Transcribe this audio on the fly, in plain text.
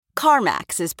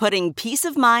CarMax is putting peace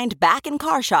of mind back in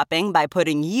car shopping by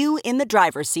putting you in the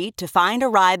driver's seat to find a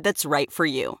ride that's right for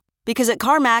you. Because at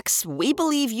CarMax, we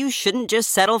believe you shouldn't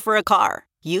just settle for a car.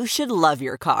 You should love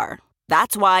your car.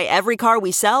 That's why every car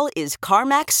we sell is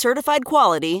CarMax certified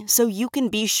quality, so you can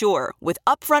be sure with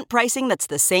upfront pricing that's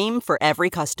the same for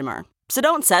every customer. So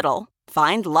don't settle.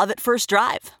 Find love at first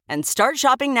drive and start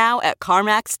shopping now at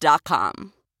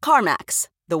CarMax.com. CarMax,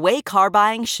 the way car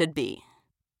buying should be.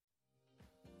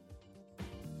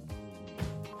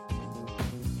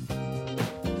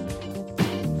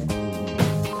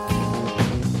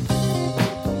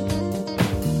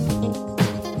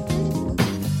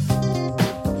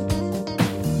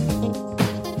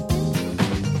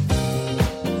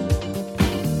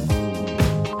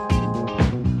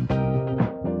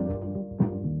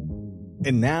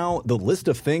 And now, the list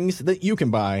of things that you can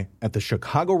buy at the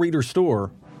Chicago Reader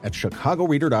store at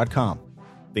chicagoreader.com.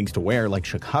 Things to wear like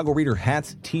Chicago Reader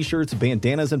hats, t-shirts,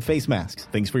 bandanas, and face masks.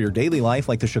 Things for your daily life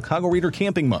like the Chicago Reader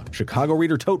camping mug, Chicago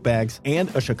Reader tote bags, and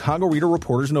a Chicago Reader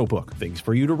reporter's notebook. Things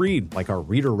for you to read like our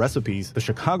Reader recipes, the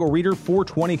Chicago Reader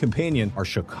 420 Companion, our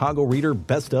Chicago Reader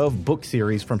Best of book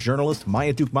series from journalists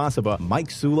Maya Dukmasova, Mike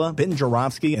Sula, Ben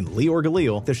Jarofsky, and Lior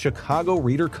Galil, the Chicago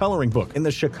Reader coloring book, and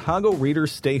the Chicago Reader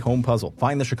Stay Home puzzle.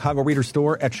 Find the Chicago Reader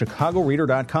store at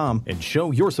chicagoreader.com and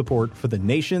show your support for the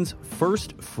nation's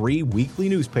first free weekly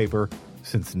newspaper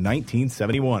since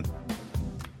 1971.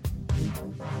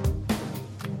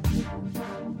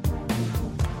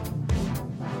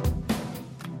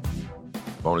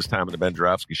 Bonus time of the Ben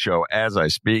Jarofsky Show as I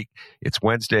speak. It's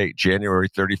Wednesday, January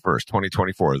 31st,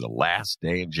 2024, the last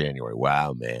day in January.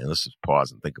 Wow, man. Let's just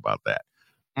pause and think about that.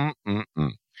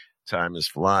 Time is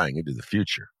flying into the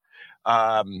future.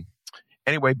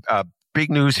 Anyway, big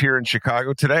news here in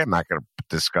Chicago today. I'm not going to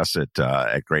discuss it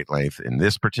at great length in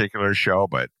this particular show,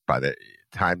 but by the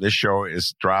time this show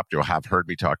is dropped, you'll have heard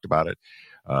me talk about it.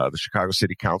 The Chicago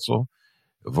City Council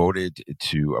voted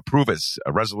to approve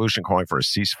a resolution calling for a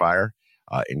ceasefire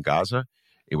in Gaza.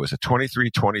 It was a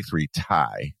 23-23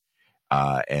 tie,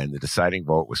 and the deciding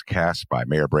vote was cast by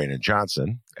Mayor Brandon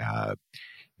Johnson.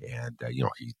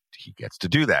 He gets to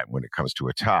do that when it comes to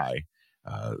a tie.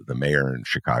 The mayor in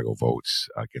Chicago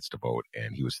gets to vote,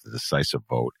 and he was the decisive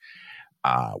vote.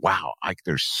 Wow,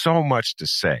 there's so much to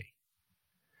say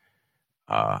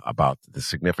about the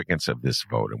significance of this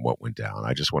vote and what went down.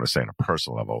 I just want to say on a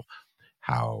personal level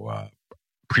how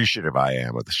appreciative I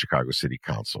am of the Chicago City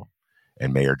Council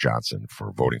and Mayor Johnson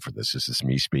for voting for this. This is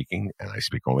me speaking, and I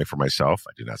speak only for myself.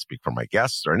 I do not speak for my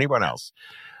guests or anyone else.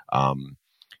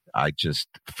 I just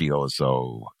feel as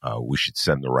though we should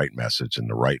send the right message, and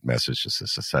the right message is a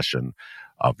cessation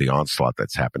of the onslaught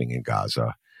that's happening in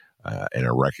Gaza, and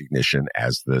a recognition,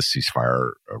 as the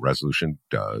ceasefire resolution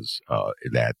does,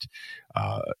 that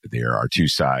there are two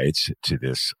sides to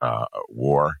this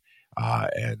war,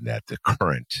 and that the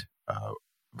current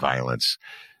violence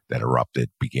that erupted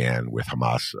began with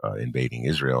Hamas invading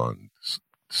Israel and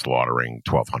slaughtering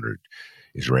 1,200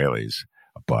 Israelis.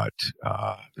 But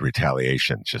the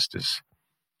retaliation just is,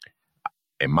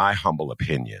 in my humble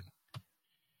opinion,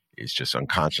 is just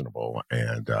unconscionable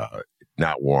and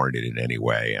not warranted in any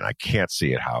way. And I can't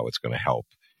see how it's going to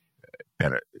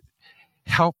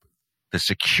help the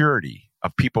security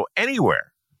of people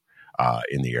anywhere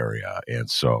in the area. And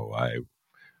so I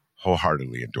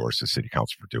wholeheartedly endorse the city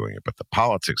council for doing it. But the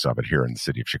politics of it here in the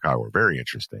city of Chicago are very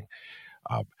interesting.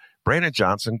 Brandon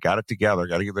Johnson got it together.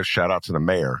 Got to give a shout out to the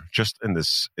mayor, just in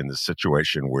this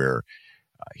situation where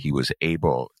he was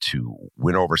able to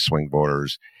win over swing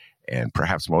voters, and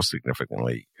perhaps most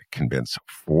significantly, convince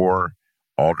 4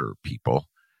 alder people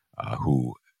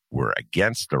who were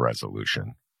against the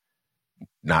resolution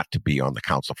not to be on the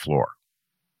council floor.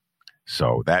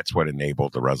 So that's what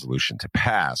enabled the resolution to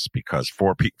pass, because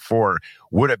 4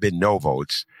 would have been no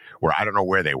votes, where I don't know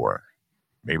where they were.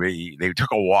 Maybe they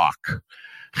took a walk.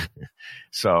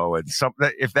 So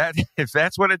if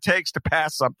that's what it takes to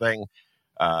pass something,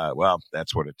 well,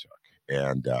 that's what it took.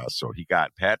 And so he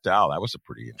got Pat Dowell. That was a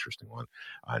pretty interesting one.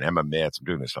 And Emma Mitz. I'm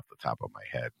doing this off the top of my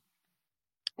head.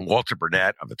 Walter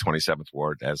Burnett of the 27th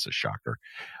Ward. That's a shocker.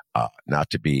 Not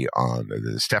to be on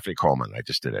Stephanie Coleman. I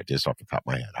just did it just off the top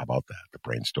of my head. How about that? The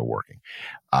brain's still working.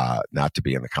 Not to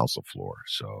be on the council floor.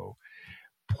 So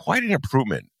quite an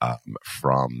improvement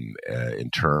from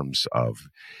in terms of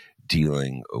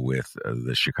dealing with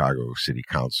the Chicago City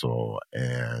Council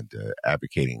and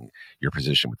advocating your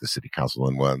position with the City Council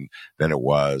than it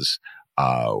was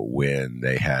when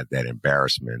they had that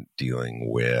embarrassment dealing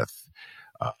with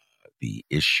the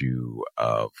issue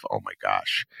of, oh my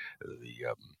gosh,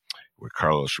 where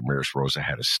Carlos Ramirez Rosa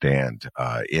had a stand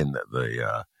in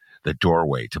the the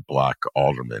doorway to block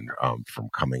aldermen from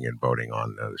coming and voting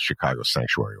on the Chicago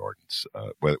sanctuary ordinance,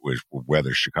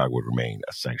 whether Chicago would remain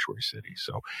a sanctuary city.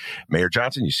 So, Mayor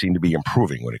Johnson, you seem to be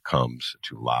improving when it comes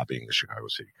to lobbying the Chicago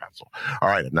City Council. All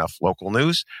right, enough local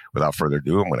news. Without further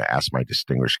ado, I'm going to ask my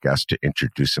distinguished guest to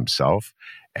introduce himself,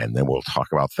 and then we'll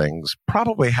talk about things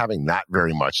probably having not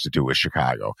very much to do with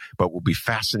Chicago, but will be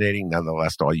fascinating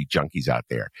nonetheless to all you junkies out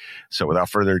there. So without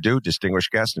further ado,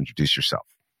 distinguished guest, introduce yourself.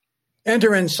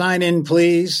 Enter and sign in,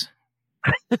 please.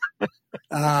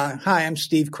 Hi, I'm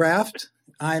Steve Krafft.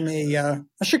 I'm a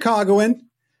Chicagoan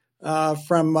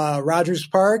from Rogers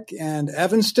Park and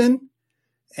Evanston.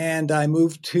 And I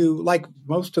moved to, like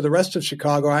most of the rest of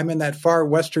Chicago, I'm in that far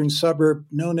western suburb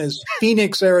known as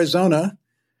Phoenix, Arizona,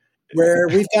 where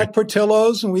we've got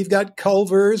Portillo's and we've got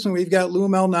Culver's and we've got Lou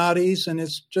Malnati's, and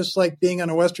it's just like being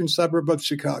in a western suburb of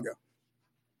Chicago.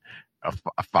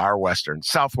 A far western,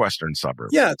 southwestern suburb.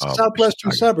 Yeah, it's a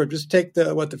southwestern suburb. Just take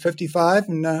the 55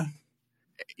 and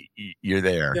you're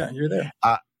there. Yeah, you're there.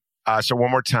 So one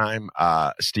more time,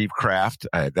 Steve Krafft.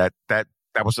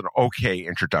 That was an okay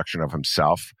introduction of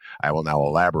himself. I will now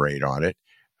elaborate on it.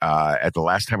 At the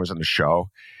last time I was on the show,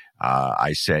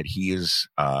 I said he is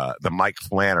the Mike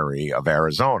Flannery of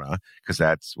Arizona, because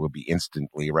that will be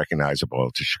instantly recognizable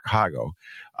to Chicago.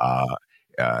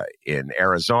 In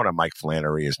Arizona, Mike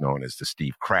Flannery is known as the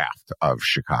Steve Krafft of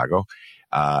Chicago.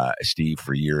 Steve,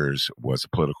 for years, was a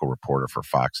political reporter for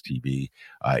Fox TV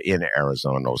in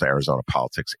Arizona, knows Arizona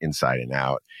politics inside and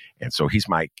out. And so he's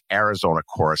my Arizona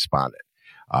correspondent.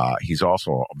 He's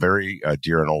also a very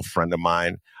dear and old friend of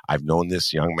mine. I've known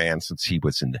this young man since he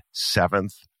was in the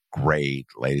 7th grade,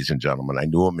 ladies and gentlemen. I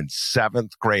knew him in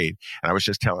 7th grade. And I was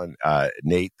just telling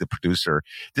Nate, the producer,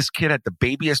 this kid had the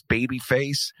babiest baby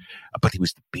face, but he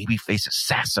was the baby face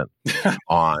assassin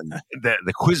on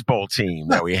the Quiz Bowl team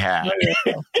that we had.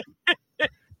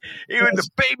 He was the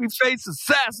baby face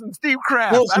assassin, Steve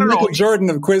Krafft. Well, I don't know. Jordan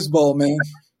of Quiz Bowl, man.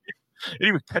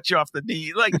 He would cut you off the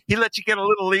knee. Like, he let you get a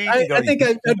little lead. I think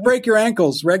I'd break your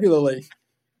ankles regularly.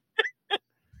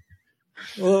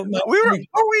 Well, no, were we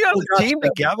on the team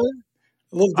together?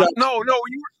 No.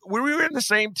 Were we in the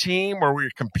same team, or were we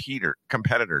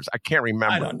competitors? I can't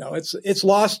remember. I don't know. It's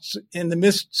lost in the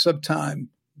mists of time.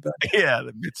 But, yeah,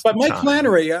 but Mike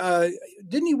Flannery,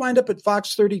 didn't he wind up at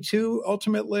Fox 32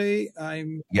 ultimately?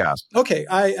 Yes. Okay.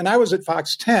 I was at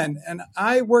Fox 10, and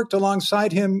I worked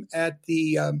alongside him at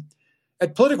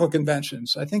at political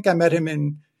conventions. I think I met him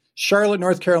in Charlotte,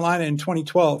 North Carolina in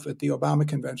 2012 at the Obama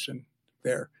convention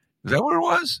there. Is that where it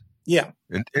was? Yeah.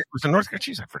 It was in North Carolina.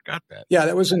 Jeez, I forgot that. Yeah,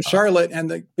 that was in Charlotte,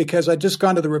 and because I'd just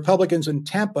gone to the Republicans in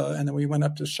Tampa, and then we went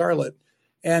up to Charlotte.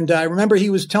 And I remember he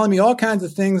was telling me all kinds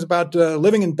of things about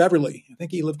living in Beverly. I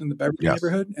think he lived in the Beverly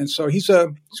neighborhood. And so he's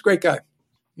a great guy. I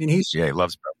mean, he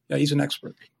loves Beverly. Yeah, he's an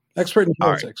expert in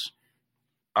politics.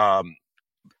 Right.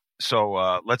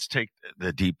 So let's take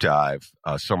the deep dive.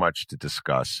 So much to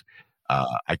discuss.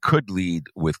 I could lead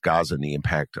with Gaza and the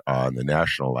impact on the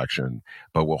national election,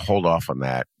 but we'll hold off on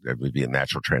that. It would be a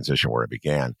natural transition where it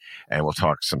began. And we'll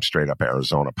talk some straight up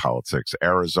Arizona politics.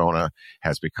 Arizona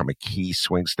has become a key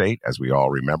swing state, as we all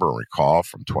remember and recall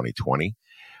from 2020.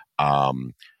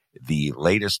 The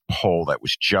latest poll that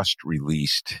was just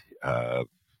released,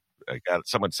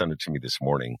 someone sent it to me this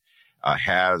morning,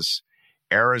 has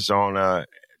Arizona,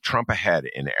 Trump ahead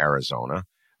in Arizona.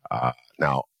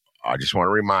 Now, I just want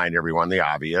to remind everyone the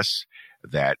obvious,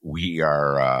 that we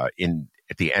are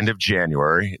at the end of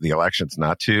January. The election's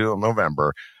not till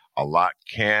November. A lot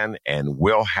can and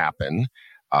will happen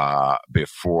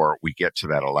before we get to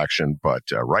that election. But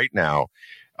right now,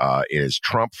 it is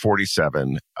Trump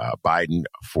 47, Biden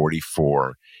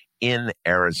 44 in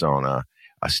Arizona,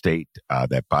 a state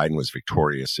that Biden was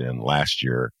victorious in last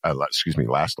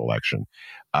election.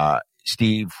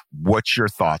 Steve, what's your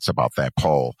thoughts about that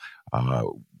poll?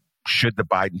 Should the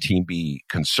Biden team be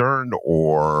concerned,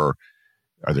 or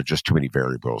are there just too many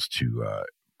variables to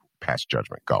pass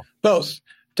judgment? Go. Both.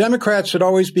 Democrats should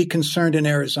always be concerned in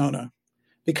Arizona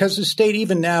because the state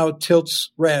even now tilts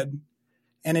red,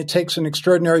 and it takes an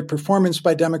extraordinary performance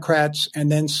by Democrats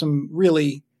and then some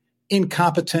really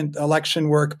incompetent election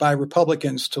work by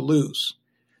Republicans to lose.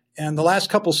 And the last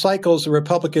couple cycles, the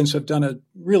Republicans have done a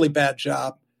really bad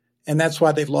job, and that's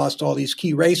why they've lost all these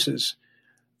key races.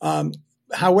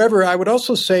 However, I would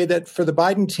also say that for the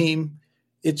Biden team,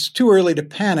 it's too early to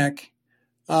panic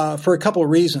for a couple of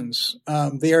reasons.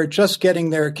 They are just getting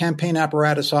their campaign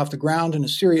apparatus off the ground in a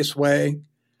serious way.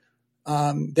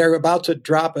 They're about to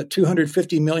drop a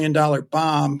 $250 million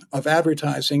bomb of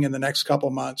advertising in the next couple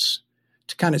of months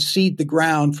to kind of seed the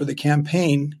ground for the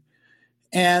campaign.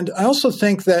 And I also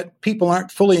think that people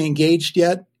aren't fully engaged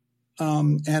yet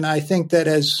And I think that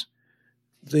as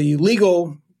the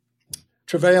legal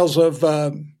travails of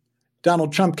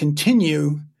Donald Trump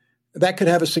continue, that could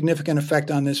have a significant effect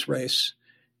on this race.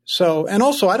 So, and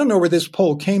also, I don't know where this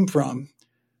poll came from.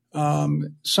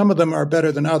 Some of them are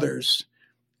better than others.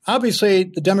 Obviously,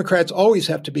 the Democrats always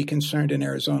have to be concerned in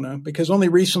Arizona because only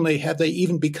recently have they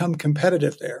even become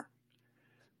competitive there.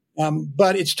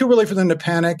 But it's too early for them to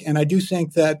panic. And I do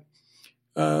think that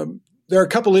there are a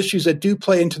couple issues that do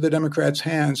play into the Democrats'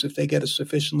 hands if they get a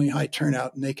sufficiently high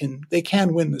turnout, and they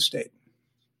can win the state.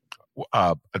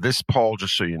 This poll,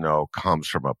 just so you know, comes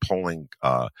from a polling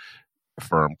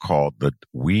firm called the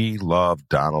We Love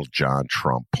Donald John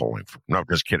Trump polling firm. No,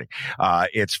 just kidding.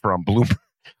 It's from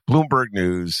Bloomberg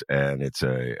News, and it's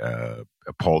a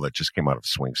poll that just came out of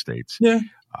swing states. Yeah.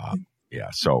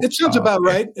 So it sounds about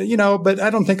right, but I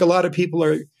don't think a lot of people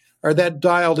are that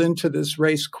dialed into this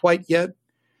race quite yet.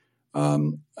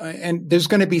 And there's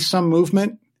going to be some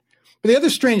movement. But the other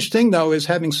strange thing, though, is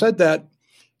having said that,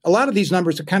 a lot of these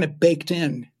numbers are kind of baked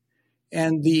in.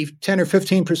 And the 10 or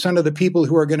 15% of the people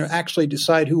who are going to actually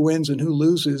decide who wins and who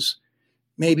loses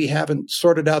maybe haven't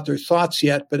sorted out their thoughts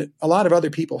yet, but a lot of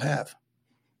other people have.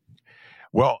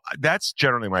 Well, that's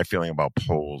generally my feeling about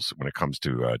polls when it comes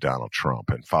to Donald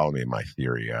Trump. And follow me in my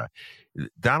theory.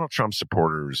 Donald Trump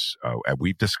supporters,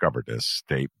 we've discovered this.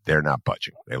 They're not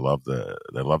budging. They love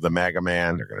the MAGA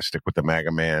man. They're going to stick with the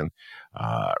MAGA man,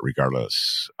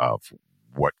 regardless of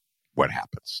what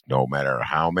happens. No matter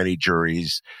how many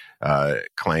juries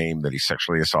claim that he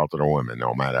sexually assaulted a woman,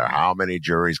 no matter how many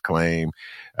juries claim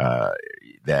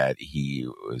that he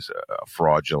was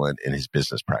fraudulent in his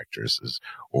business practices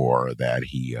or that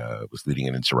he was leading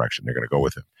an insurrection, they're going to go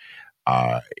with him.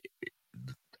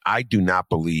 I do not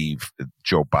believe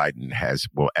Joe Biden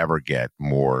will ever get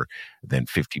more than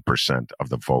 50% of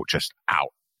the vote just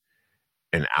out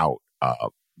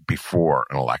before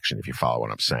an election, if you follow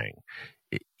what I'm saying.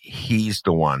 He's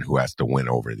the one who has to win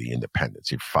over the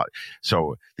independents.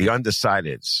 So the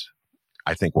undecideds,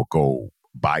 I think, will go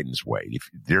Biden's way. If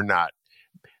they're not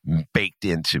baked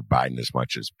into Biden as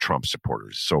much as Trump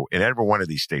supporters. So in every one of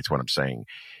these states, what I'm saying,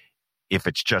 if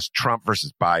it's just Trump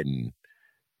versus Biden,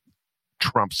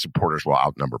 Trump supporters will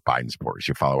outnumber Biden supporters.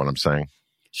 You follow what I'm saying?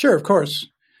 Sure, of course.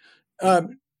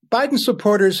 Biden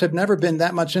supporters have never been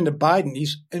that much into Biden.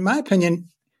 He's, in my opinion,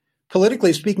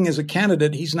 politically speaking, as a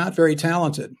candidate, he's not very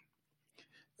talented.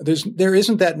 There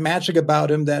isn't that magic about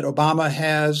him that Obama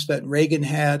has, that Reagan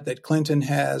had, that Clinton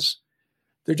has.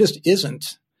 There just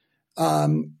isn't.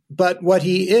 But what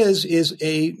he is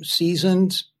a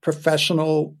seasoned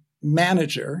professional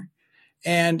manager.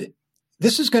 And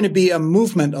this is going to be a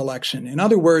movement election. In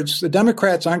other words, the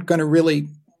Democrats aren't going to really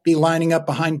be lining up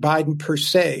behind Biden per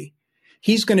se.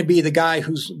 He's going to be the guy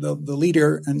who's the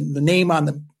leader and the name on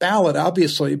the ballot,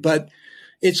 obviously. But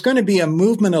it's going to be a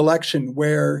movement election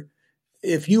where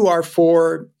if you are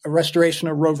for a restoration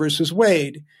of Roe versus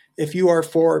Wade, if you are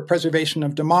for preservation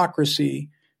of democracy,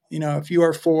 if you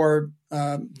are for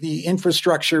the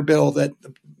infrastructure bill that,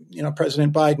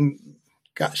 President Biden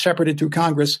got shepherded through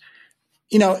Congress,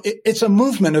 it's a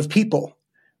movement of people.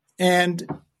 And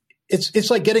it's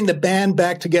like getting the band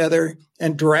back together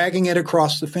and dragging it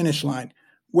across the finish line.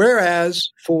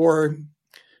 Whereas for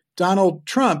Donald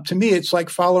Trump, to me, it's like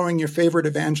following your favorite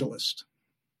evangelist.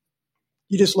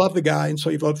 You just love the guy, and so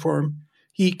you vote for him.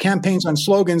 He campaigns on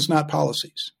slogans, not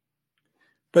policies.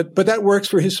 But that works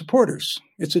for his supporters.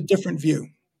 It's a different view.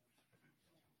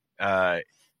 All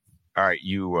right.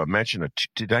 You mentioned,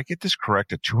 did I get this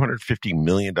correct, a $250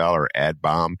 million ad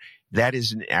bomb? That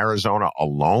is in Arizona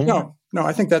alone? No,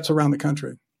 I think that's around the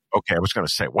country. Okay, I was going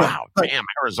to say, wow, damn,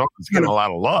 Arizona's getting a lot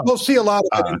of love. We'll see a lot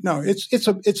of it. No,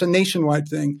 it's a nationwide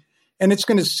thing, and it's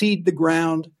going to seed the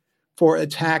ground for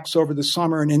attacks over the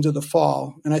summer and into the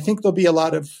fall. And I think there'll be a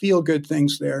lot of feel-good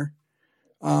things there.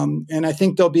 And I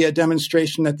think there'll be a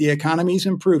demonstration that the economy is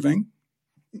improving.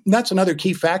 And that's another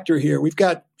key factor here. We've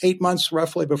got 8 months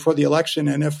roughly before the election,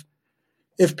 and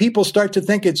if people start to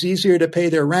think it's easier to pay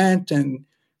their rent and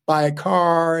buy a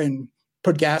car and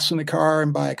put gas in the car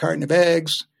and buy a carton of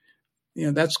eggs,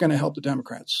 that's going to help the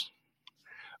Democrats.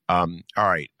 All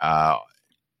right.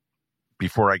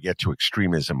 Before I get to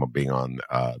extremism of being on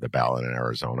the ballot in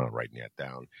Arizona, writing that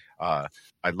down,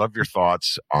 I'd love your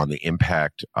thoughts on the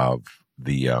impact of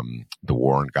the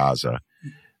war in Gaza.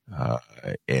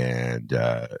 And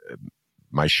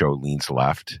my show leans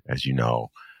left, as you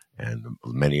know, and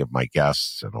many of my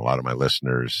guests and a lot of my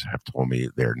listeners have told me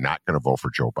they're not going to vote for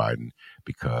Joe Biden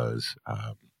because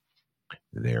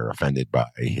they're offended by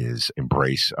his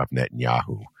embrace of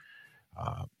Netanyahu,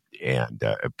 and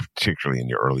particularly in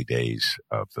the early days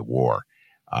of the war.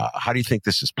 How do you think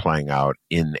this is playing out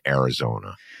in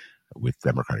Arizona with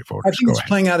Democratic voters? I think it's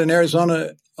playing out in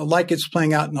Arizona like it's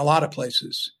playing out in a lot of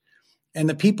places. And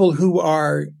the people who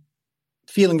are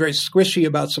feeling very squishy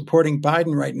about supporting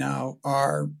Biden right now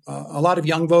are a lot of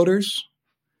young voters,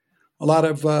 a lot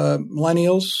of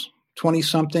millennials,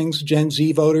 20-somethings, Gen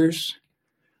Z voters,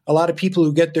 a lot of people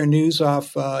who get their news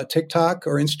off TikTok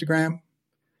or Instagram.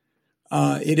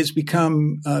 It has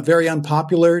become very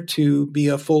unpopular to be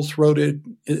a full-throated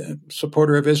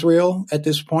supporter of Israel at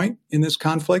this point in this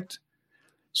conflict.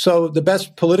 So the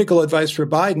best political advice for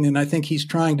Biden, and I think he's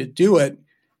trying to do it,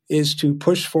 is to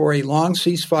push for a long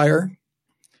ceasefire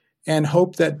and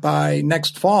hope that by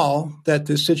next fall that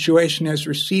the situation has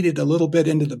receded a little bit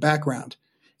into the background.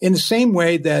 In the same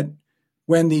way that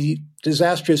when the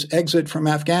disastrous exit from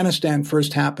Afghanistan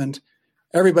first happened,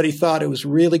 everybody thought it was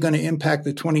really going to impact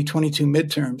the 2022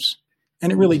 midterms,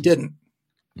 and it really didn't.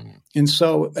 And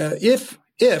so if,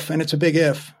 and it's a big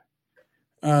if,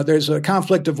 there's a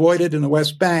conflict avoided in the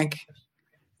West Bank,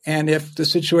 and if the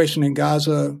situation in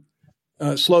Gaza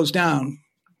slows down,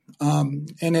 and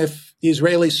if the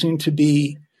Israelis seem to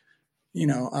be,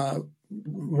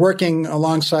 working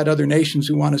alongside other nations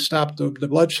who want to stop the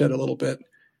bloodshed a little bit,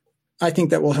 I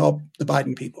think that will help the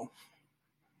Biden people.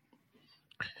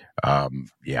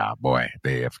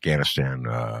 The Afghanistan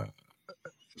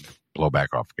blowback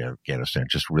off Afghanistan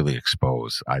just really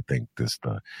exposed, I think,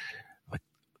 the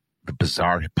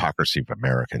bizarre hypocrisy of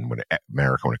America when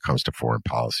it comes to foreign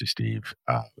policy, Steve.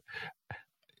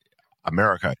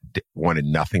 America wanted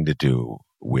nothing to do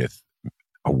with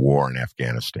a war in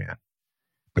Afghanistan.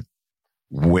 But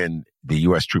when the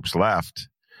U.S. troops left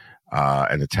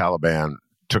and the Taliban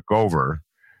took over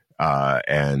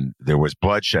and there was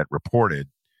bloodshed reported,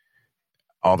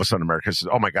 all of a sudden America says,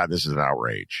 oh, my God, this is an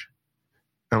outrage.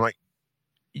 And I'm like,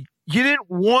 you didn't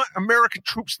want American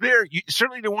troops there. You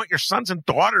certainly didn't want your sons and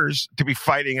daughters to be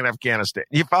fighting in Afghanistan.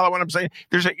 You follow what I'm saying?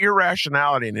 There's an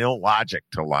irrationality and illogic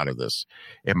to a lot of this,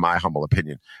 in my humble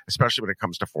opinion, especially when it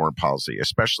comes to foreign policy,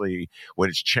 especially when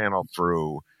it's channeled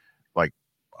through,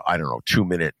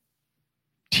 2-minute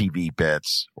TV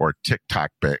bits or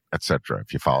TikTok bit, etc.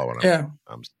 If you follow what I'm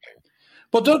saying.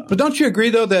 Well, don't you agree,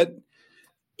 though, that,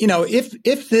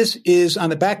 if this is on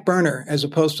the back burner as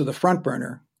opposed to the front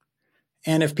burner,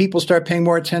 and if people start paying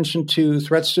more attention to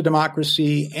threats to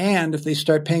democracy, and if they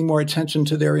start paying more attention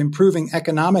to their improving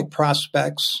economic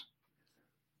prospects,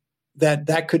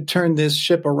 that could turn this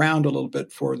ship around a little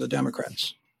bit for the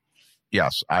Democrats?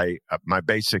 Yes, my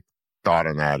basic thought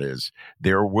on that is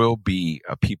there will be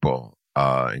people,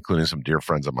 including some dear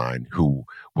friends of mine, who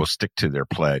will stick to their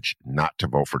pledge not to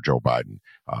vote for Joe Biden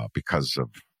because of,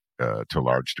 to a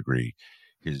large degree,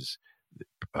 his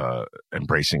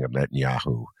embracing of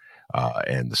Netanyahu.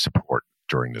 And the support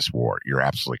during this war. You're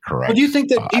absolutely correct. Well, do you think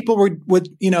that people would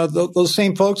those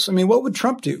same folks? I mean, what would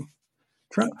Trump do?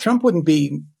 Trump wouldn't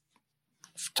be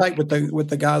tight with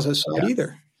the Gaza side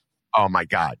either. Oh my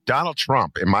God, Donald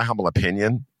Trump, in my humble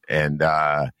opinion, and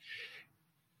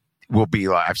will be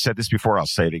like, I've said this before, I'll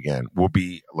say it again, will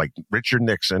be like Richard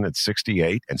Nixon at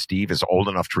 68, and Steve is old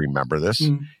enough to remember this.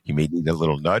 He may need a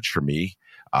little nudge for me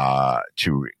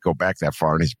to go back that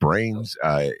far in his brain's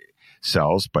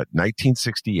cells, but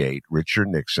 1968, Richard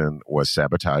Nixon was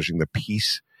sabotaging the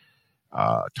peace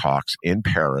talks in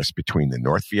Paris between the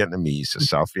North Vietnamese, the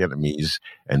South Vietnamese,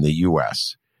 and the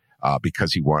U.S.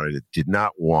 Because he did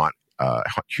not want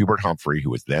Hubert Humphrey,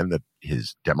 who was then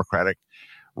his Democratic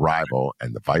rival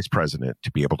and the vice president,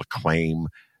 to be able to claim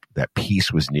that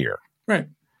peace was near. Right.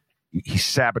 He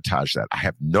sabotaged that. I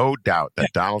have no doubt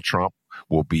that Donald Trump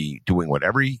will be doing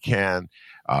whatever he can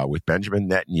with Benjamin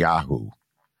Netanyahu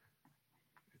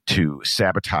to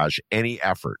sabotage any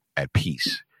effort at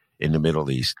peace in the Middle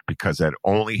East, because that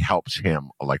only helps him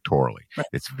electorally. Right.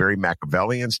 It's very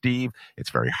Machiavellian, Steve.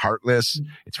 It's very heartless.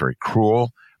 It's very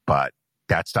cruel, but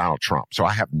that's Donald Trump. So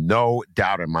I have no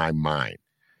doubt in my mind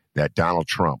that Donald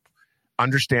Trump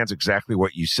understands exactly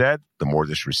what you said. The more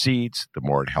this recedes, the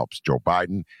more it helps Joe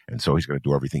Biden. And so he's going to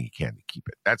do everything he can to keep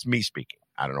it. That's me speaking.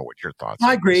 I don't know what your thoughts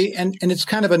are. I agree. And it's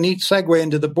kind of a neat segue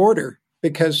into the border,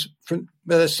 because for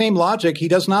the same logic, he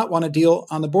does not want to deal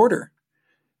on the border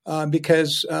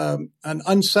because an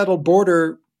unsettled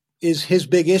border is his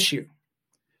big issue.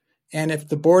 And if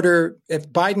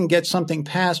Biden gets something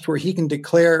passed where he can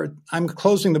declare, I'm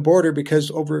closing the border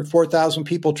because over 4,000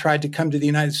 people tried to come to the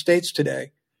United States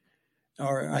today,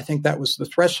 or I think that was the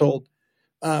threshold,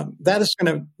 that is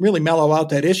going to really mellow out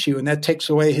that issue. And that takes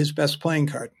away his best playing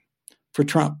card for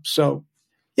Trump. So,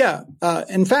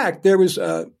 in fact, there was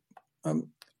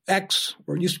X,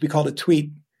 or it used to be called a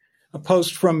tweet, a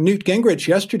post from Newt Gingrich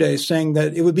yesterday saying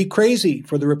that it would be crazy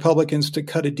for the Republicans to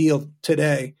cut a deal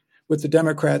today with the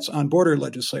Democrats on border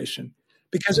legislation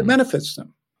because it benefits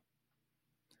them.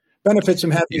 Benefits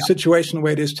them having the situation the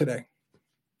way it is today.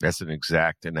 That's an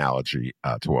exact analogy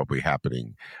to what will be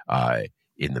happening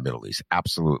in the Middle East.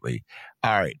 Absolutely.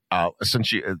 All right.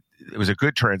 Since it was a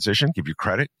good transition, give you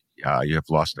credit. You have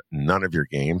lost none of your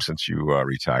games since you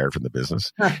retired from the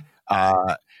business.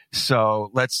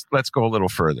 So let's go a little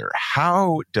further.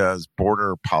 How does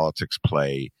border politics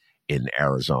play in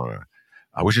Arizona,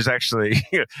 which is actually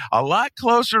a lot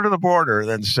closer to the border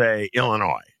than, say,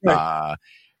 Illinois? Right.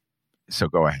 So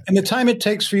go ahead. And the time it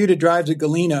takes for you to drive to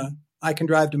Galena, I can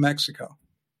drive to Mexico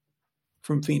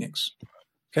from Phoenix.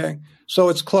 Okay, so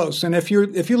it's close. And if you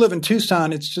live in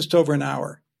Tucson, it's just over an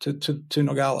hour to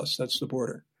Nogales. That's the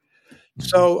border. Mm-hmm.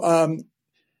 So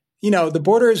the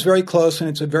border is very close, and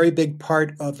it's a very big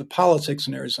part of the politics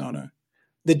in Arizona.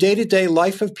 The day-to-day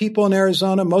life of people in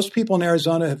Arizona, most people in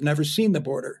Arizona have never seen the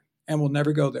border and will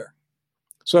never go there.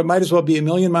 So it might as well be a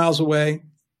million miles away,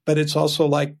 but it's also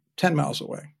like 10 miles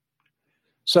away.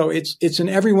 So it's in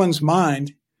everyone's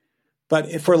mind.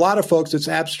 But for a lot of folks, it's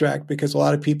abstract because a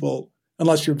lot of people,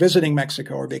 unless you're visiting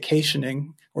Mexico or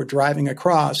vacationing or driving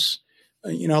across,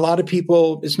 a lot of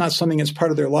people, it's not something that's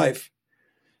part of their life.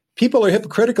 People are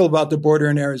hypocritical about the border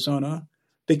in Arizona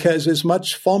because as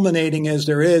much fulminating as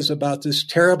there is about this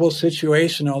terrible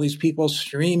situation, all these people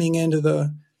streaming into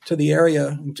the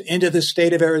area, into the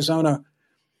state of Arizona,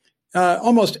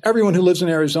 almost everyone who lives in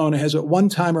Arizona has at one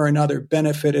time or another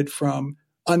benefited from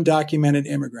undocumented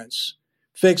immigrants,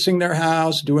 fixing their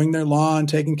house, doing their lawn,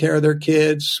 taking care of their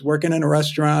kids, working in a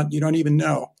restaurant you don't even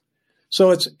know.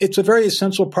 So it's a very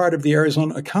essential part of the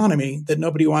Arizona economy that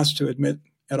nobody wants to admit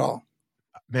at all.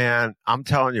 Man, I'm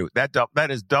telling you, that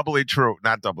is doubly true.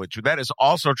 Not doubly true. That is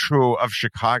also true of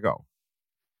Chicago.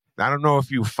 I don't know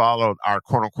if you followed our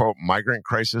quote-unquote migrant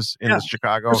crisis in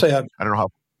Chicago. Of course I have. I don't know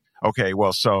how. Okay,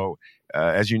 well, so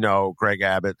as you know, Greg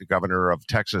Abbott, the governor of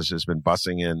Texas, has been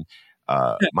busing in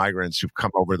migrants who've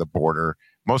come over the border.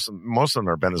 Most of them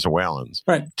are Venezuelans,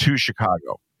 right, to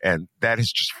Chicago. And that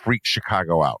has just freaked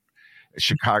Chicago out.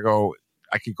 Chicago,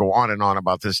 I could go on and on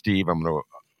about this, Steve. I'm going to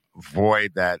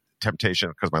avoid that temptation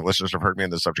because my listeners have heard me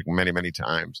on this subject many, many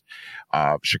times.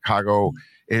 Chicago,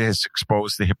 it has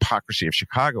exposed the hypocrisy of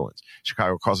Chicagoans.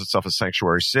 Chicago calls itself a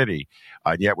sanctuary city.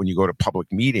 And yet when you go to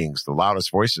public meetings, the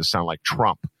loudest voices sound like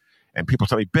Trump. And people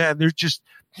tell me, Ben, they're just,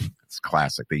 it's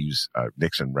classic. They use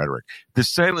Nixon rhetoric. The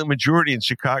silent majority in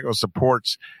Chicago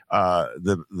supports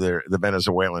the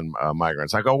Venezuelan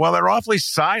migrants. I go, well, they're awfully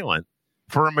silent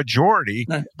for a majority,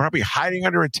 probably hiding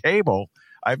under a table.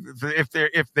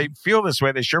 If they feel this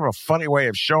way, they sure have a funny way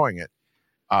of showing it.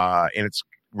 And it's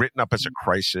written up as a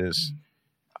crisis.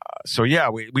 So yeah,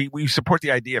 we support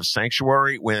the idea of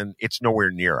sanctuary when it's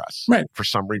nowhere near us, right, for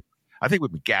some reason. I think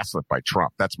we've been gaslit by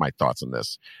Trump. That's my thoughts on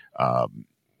this.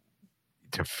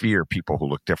 To fear people who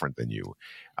look different than you.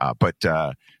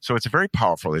 So it's a very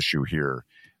powerful issue here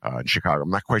in Chicago. I'm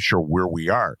not quite sure where we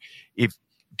are.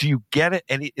 Do you get it?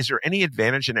 Is there any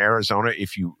advantage in Arizona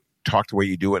if you talk the way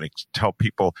you do and tell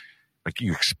people, like,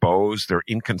 you expose their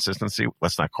inconsistency?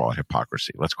 Let's not call it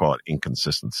hypocrisy. Let's call it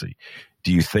inconsistency.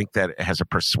 Do you think that it has a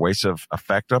persuasive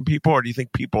effect on people, or do you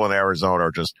think people in Arizona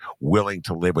are just willing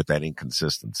to live with that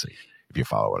inconsistency? If you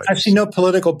follow what I see no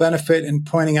political benefit in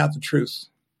pointing out the truth,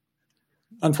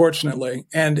 unfortunately.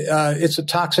 And it's a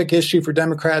toxic issue for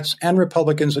Democrats and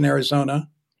Republicans in Arizona.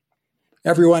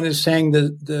 Everyone is saying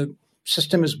the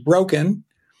system is broken.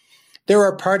 There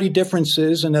are party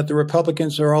differences in that the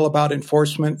Republicans are all about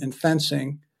enforcement and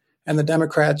fencing, and the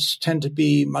Democrats tend to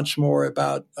be much more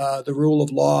about the rule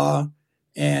of law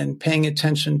and paying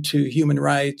attention to human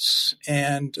rights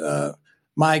and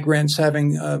migrants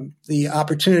having the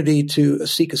opportunity to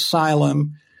seek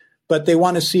asylum, but they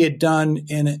want to see it done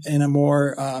in a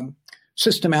more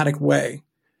systematic way,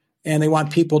 and they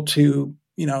want people to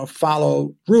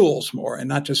follow rules more and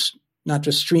not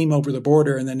just stream over the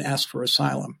border and then ask for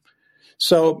asylum.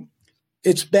 So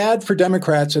it's bad for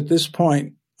Democrats at this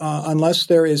point unless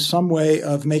there is some way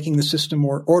of making the system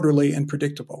more orderly and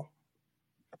predictable.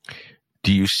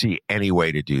 Do you see any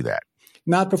way to do that?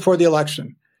 Not before the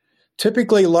election.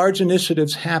 Typically, large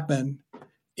initiatives happen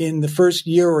in the first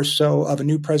year or so of a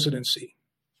new presidency.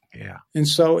 Yeah. And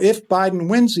so if Biden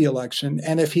wins the election,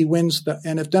 and if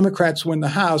if Democrats win the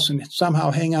House and somehow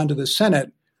hang on to the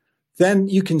Senate, then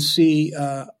you can see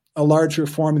a large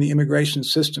reform in the immigration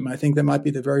system. I think that might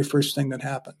be the very first thing that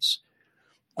happens.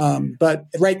 But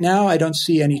right now, I don't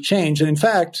see any change. And in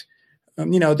fact,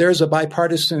 there's a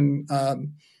bipartisan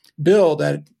bill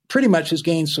that pretty much has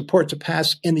gained support to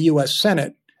pass in the U.S.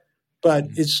 Senate but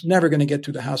it's never going to get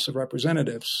to the House of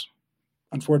Representatives,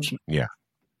 unfortunately. Yeah.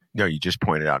 No, you just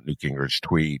pointed out Newt Gingrich's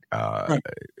tweet. Right.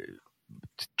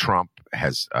 Trump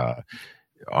has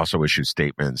also issued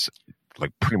statements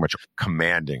like pretty much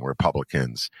commanding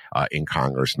Republicans in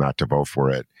Congress not to vote for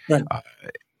it. Right.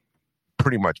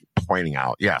 Pretty much pointing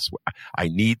out, yes, I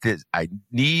need this.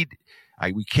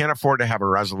 We can't afford to have a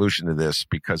resolution to this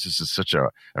because this is such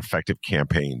a effective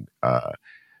campaign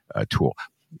tool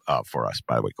for us.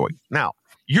 By the way, going now,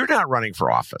 you're not running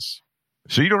for office,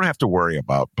 so you don't have to worry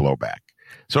about blowback.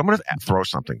 So I'm going to throw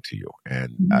something to you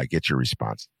and get your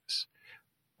response to this.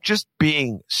 Just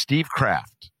being Steve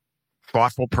Krafft,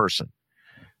 thoughtful person,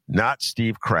 not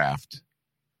Steve Krafft,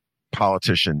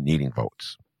 politician needing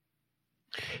votes.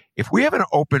 If we have an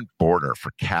open border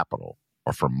for capital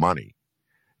or for money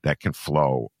that can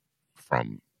flow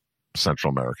from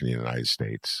Central America and the United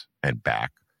States and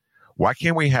back, why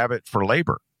can't we have it for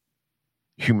labor,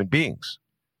 human beings?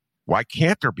 Why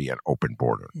can't there be an open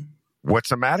border? What's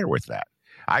the matter with that?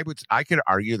 I could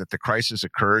argue that the crisis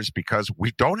occurs because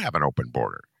we don't have an open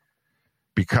border,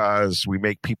 because we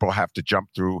make people have to jump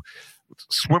through,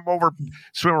 swim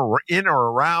in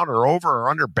or around or over or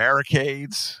under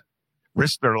barricades,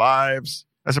 risk their lives,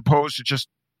 as opposed to just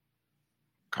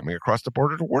coming across the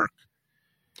border to work.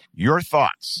 Your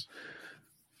thoughts?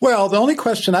 Well, the only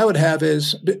question I would have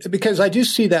is, because I do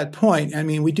see that point. I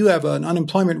mean, we do have an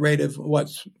unemployment rate of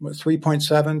 3.7,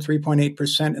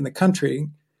 3.8% in the country.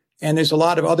 And there's a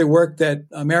lot of other work that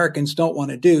Americans don't want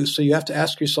to do. So you have to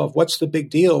ask yourself, what's the big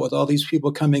deal with all these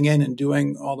people coming in and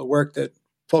doing all the work that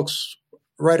folks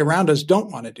right around us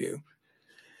don't want to do?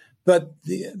 But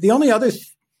the only other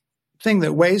thing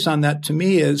that weighs on that to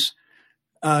me is,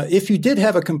 if you did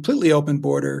have a completely open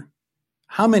border,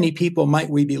 how many people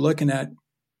might we be looking at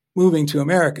moving to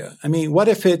America? I mean, what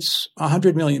if it's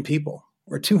 100 million people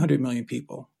or 200 million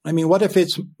people? I mean, what if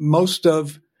it's most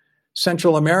of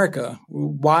Central America?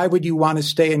 Why would you want to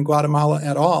stay in Guatemala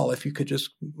at all if you could just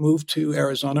move to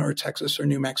Arizona or Texas or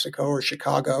New Mexico or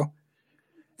Chicago?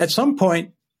 At some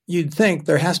point, you'd think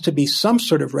there has to be some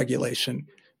sort of regulation.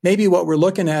 Maybe what we're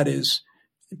looking at is,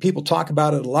 people talk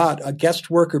about it a lot, a guest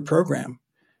worker program.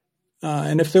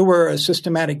 And if there were a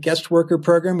systematic guest worker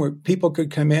program where people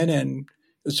could come in and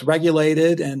it's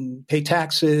regulated and pay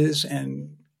taxes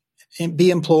and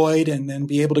be employed and then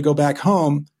be able to go back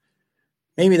home,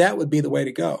 maybe that would be the way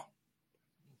to go.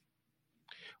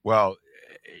 Well,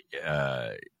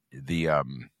 the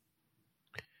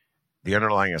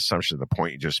underlying assumption, the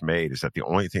point you just made, is that the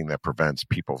only thing that prevents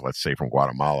people, let's say from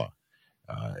Guatemala,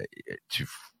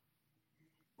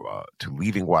 to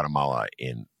leaving Guatemala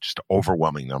in just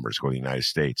overwhelming numbers go to the United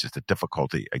States is the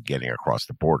difficulty of getting across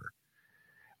the border.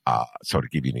 So to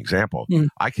give you an example,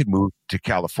 I could move to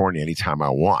California anytime I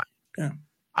want. Yeah.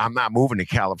 I'm not moving to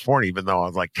California, even though I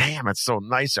was like, damn, it's so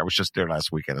nice. I was just there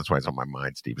last weekend. That's why it's on my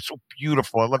mind, Steve. It's so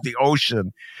beautiful. I love the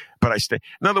ocean, but I stay.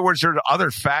 In other words, there are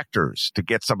other factors to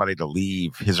get somebody to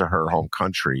leave his or her home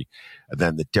country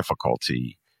than the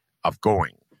difficulty of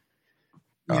going.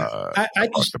 Yeah.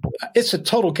 It's a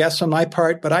total guess on my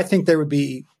part, but I think there would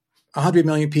be 100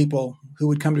 million people who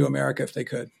would come to America if they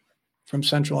could, from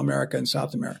Central America and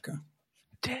South America.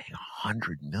 Dang,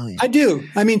 100 million. I do.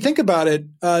 I mean, think about it.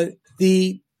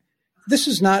 This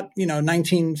is not,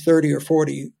 1930 or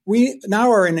 40. We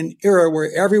now are in an era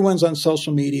where everyone's on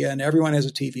social media and everyone has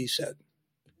a TV set.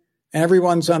 And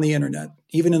everyone's on the internet,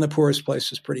 even in the poorest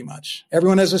places, pretty much.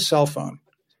 Everyone has a cell phone.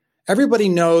 Everybody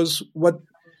knows what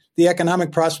the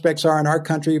economic prospects are in our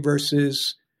country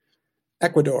versus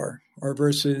Ecuador or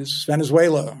versus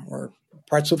Venezuela or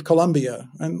parts of Colombia,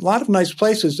 and a lot of nice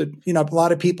places that, a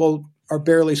lot of people are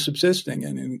barely subsisting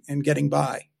and getting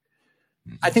by.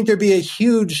 I think there'd be a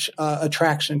huge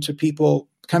attraction to people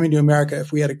coming to America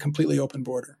if we had a completely open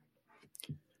border.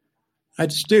 I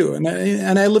just do. And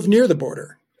I live near the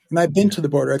border, and I've been to the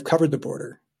border. I've covered the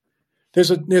border.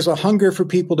 There's a hunger for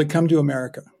people to come to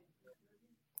America.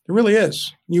 There really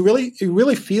is. You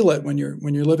really feel it when you're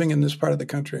living in this part of the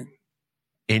country.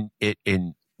 In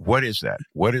what is that?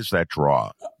 What is that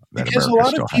draw? Because a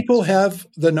lot of people have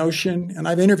the notion, and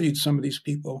I've interviewed some of these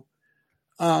people,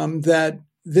 that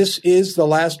this is the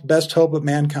last best hope of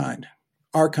mankind,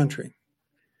 our country.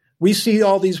 We see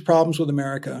all these problems with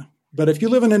America, but if you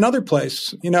live in another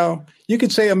place, you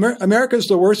could say America is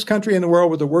the worst country in the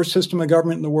world with the worst system of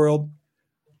government in the world,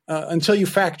 until you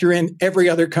factor in every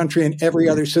other country and every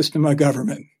other system of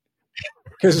government,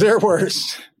 because they're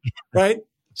worse, right?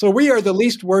 So we are the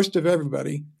least worst of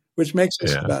everybody, which makes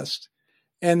us the best.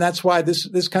 And that's why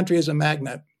this country is a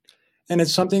magnet. And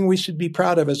it's something we should be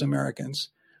proud of as Americans.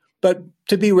 But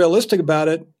to be realistic about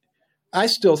it, I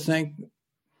still think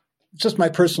it's just my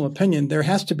personal opinion, there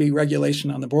has to be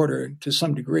regulation on the border to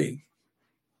some degree.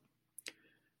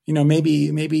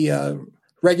 Maybe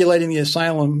regulating the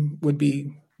asylum would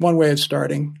be one way of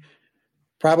starting.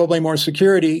 Probably more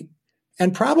security,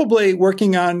 and probably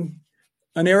working on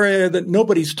an area that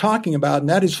nobody's talking about, and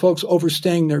that is folks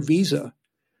overstaying their visa.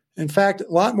 In fact,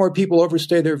 a lot more people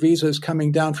overstay their visas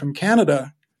coming down from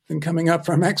Canada than coming up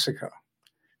from Mexico.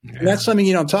 Yeah. And that's something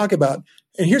you don't talk about.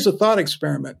 And here's a thought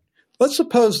experiment. Let's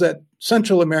suppose that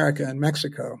Central America and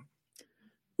Mexico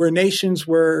were nations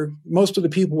where most of the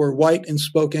people were white and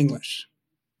spoke English.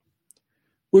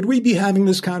 Would we be having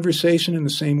this conversation in the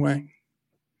same way?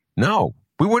 No,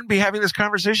 we wouldn't be having this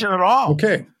conversation at all.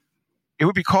 Okay. It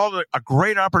would be called a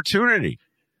great opportunity.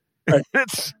 Right.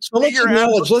 So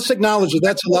let's acknowledge that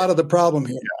that's a lot of the problem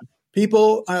here. Yeah.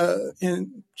 People,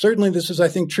 and certainly this is, I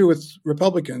think, true with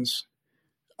Republicans,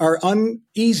 are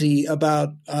uneasy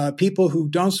about people who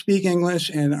don't speak English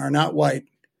and are not white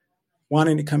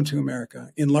wanting to come to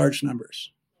America in large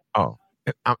numbers. Oh,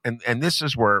 and this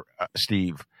is where,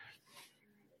 Steve,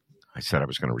 I said I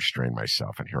was going to restrain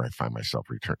myself, and here I find myself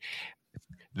returning.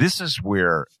 This is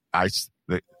where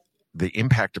the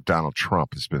impact of Donald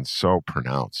Trump has been so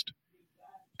pronounced.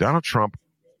 Donald Trump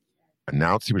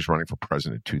announced he was running for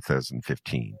president in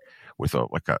 2015 with a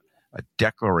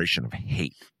declaration of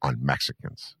hate on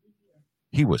Mexicans.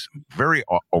 He was very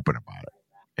open about it.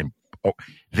 And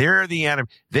they're the enemy.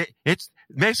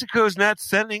 Mexico's not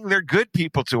sending their good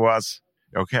people to us.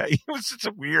 Okay, it was such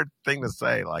a weird thing to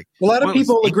say. Like, a lot of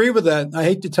people agree with that. I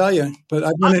hate to tell you, but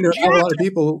I've run into a lot of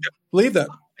people who believe that.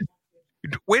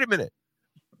 Wait a minute.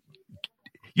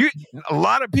 A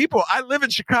lot of people. I live in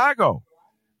Chicago.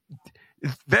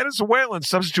 Venezuelans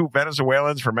substitute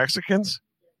Venezuelans for Mexicans.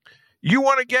 You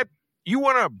want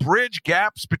to bridge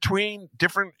gaps between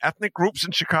different ethnic groups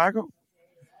in Chicago?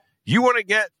 You want to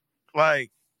get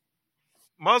like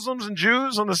Muslims and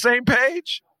Jews on the same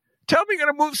page? Tell me you're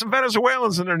going to move some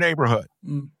Venezuelans in their neighborhood.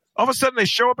 All of a sudden they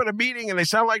show up at a meeting and they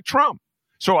sound like Trump.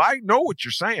 So I know what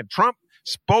you're saying. Trump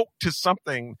spoke to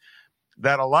something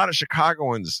that a lot of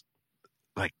Chicagoans,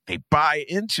 like, they buy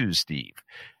into, Steve.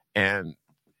 And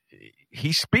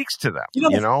he speaks to them,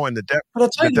 and but I'll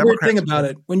tell you the weird thing about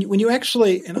it. When you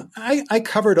actually, and I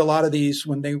covered a lot of these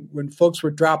when folks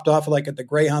were dropped off, like at the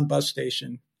Greyhound bus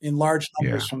station in large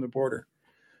numbers from the border.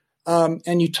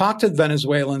 And you talk to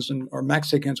Venezuelans or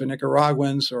Mexicans or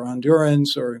Nicaraguans or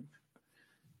Hondurans or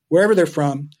wherever they're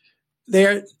from,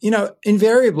 they're,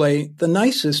 invariably the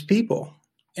nicest people.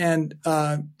 And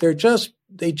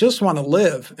they just want to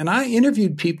live. And I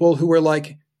interviewed people who were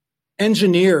like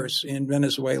engineers in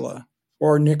Venezuela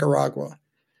or Nicaragua,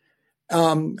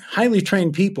 highly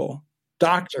trained people,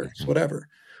 doctors, whatever,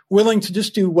 willing to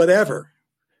just do whatever,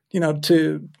 just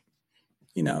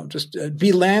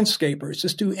be landscapers,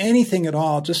 just do anything at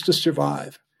all just to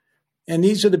survive. And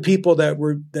these are the people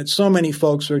that so many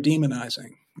folks are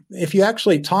demonizing. If you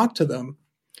actually talk to them,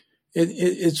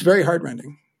 it's very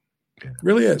heartrending. It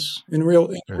really is in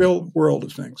real world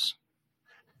of things.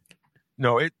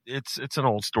 No, it's an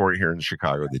old story here in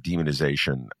Chicago, the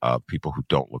demonization of people who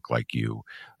don't look like you.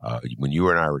 When you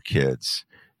and I were kids,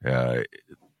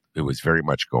 it was very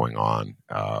much going on.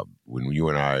 When you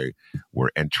and I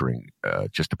were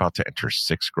just about to enter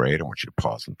sixth grade, I want you to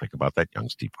pause and think about that. Young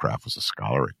Steve Krafft was a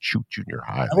scholar at Chute Junior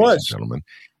High, ladies and gentlemen.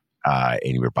 And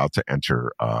you were about to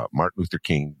enter. Martin Luther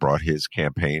King brought his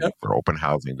campaign for open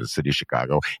housing to the city of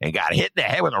Chicago and got hit in the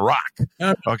head with a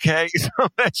rock. Okay, so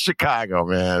that's Chicago,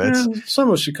 man. Some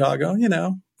of Chicago,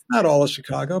 not all of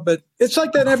Chicago, but it's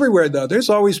like that everywhere, though. There's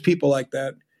always people like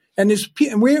that, and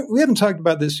we haven't talked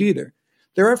about this either.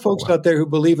 There are folks out there who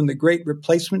believe in the great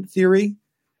replacement theory.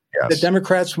 Yes. The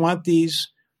Democrats want these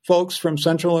folks from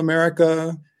Central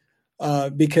America.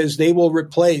 Because they will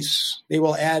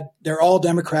add, they're all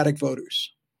Democratic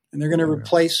voters, and they're going to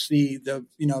replace the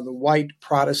white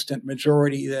Protestant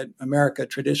majority that America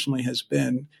traditionally has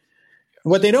been.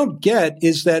 And what they don't get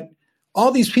is that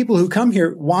all these people who come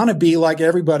here want to be like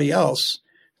everybody else.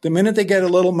 The minute they get a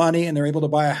little money and they're able to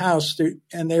buy a house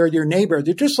and they're your neighbor,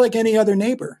 they're just like any other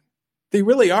neighbor. They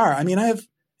really are. I mean,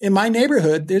 in my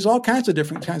neighborhood, there's all kinds of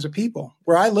different kinds of people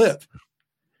where I live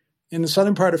in the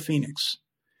southern part of Phoenix.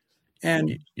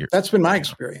 And that's been my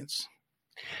experience.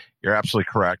 You're absolutely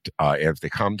correct. If they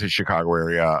come to the Chicago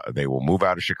area, they will move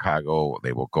out of Chicago.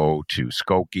 They will go to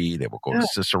Skokie. They will go to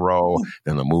Cicero.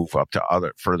 Then they'll move up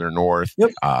to further north.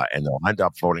 Yep. And they'll end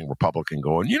up voting Republican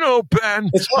going, Ben,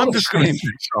 I'm just going to say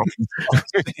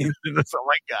something. That's all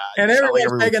I got. And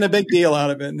everyone's making a big deal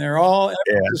out of it. And they're all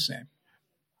the same.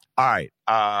 All right.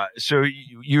 So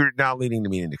you're now leading to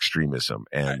me in extremism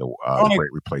and the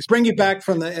great replacement. Bring you back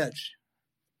from the edge.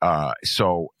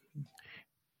 So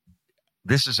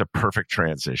this is a perfect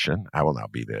transition. I will now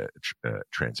be the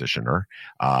transitioner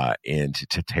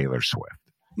into Taylor Swift.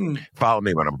 Follow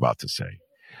me what I'm about to say.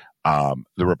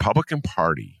 The Republican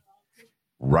Party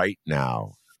right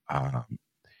now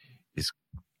is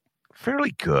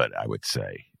fairly good, I would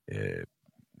say. And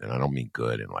I don't mean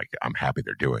good and like I'm happy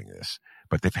they're doing this,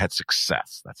 but they've had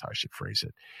success. That's how I should phrase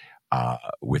it.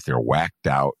 With their whacked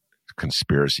out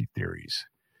conspiracy theories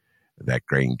that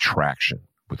gain traction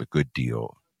with a good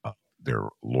deal of their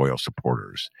loyal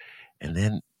supporters. And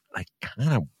then, like,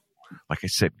 kind of, like I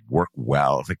said, work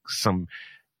well. Like some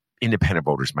independent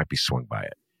voters might be swung by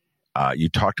it. You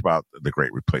talked about the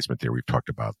Great Replacement theory. We've talked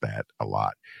about that a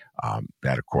lot.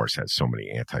 That, of course, has so many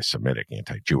anti-Semitic,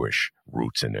 anti-Jewish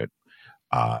roots in it.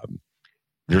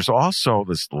 There's also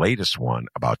this latest one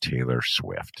about Taylor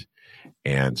Swift.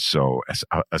 And so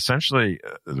essentially,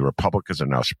 the Republicans are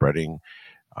now spreading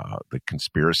the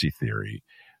conspiracy theory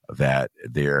that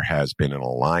there has been an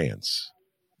alliance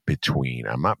between,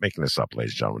 I'm not making this up,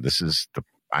 ladies and gentlemen,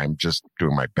 I'm just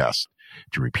doing my best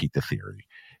to repeat the theory,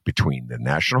 between the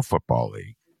National Football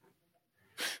League,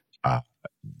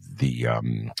 the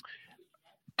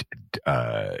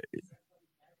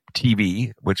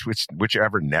TV,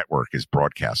 whichever network is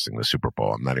broadcasting the Super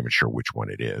Bowl. I'm not even sure which one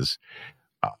it is,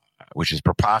 which is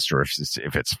preposterous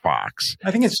if it's Fox.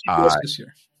 I think it's CBS this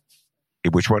year.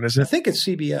 Which one is it? I think it's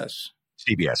CBS.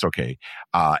 CBS, okay.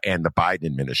 And the Biden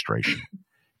administration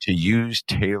to use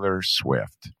Taylor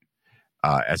Swift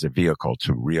as a vehicle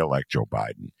to reelect Joe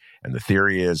Biden. And the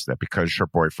theory is that because her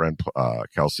boyfriend,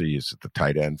 Kelsey, is at the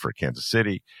tight end for Kansas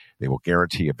City, they will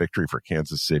guarantee a victory for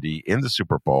Kansas City in the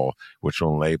Super Bowl, which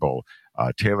will enable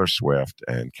Taylor Swift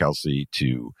and Kelsey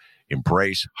to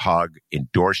embrace, hug,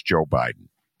 endorse Joe Biden,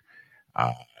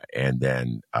 and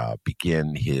then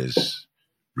begin his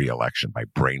reelection by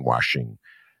brainwashing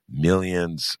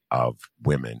millions of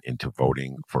women into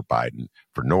voting for Biden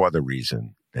for no other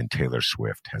reason than Taylor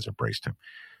Swift has embraced him.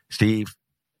 Steve,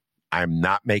 I'm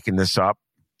not making this up.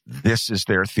 This is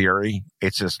their theory.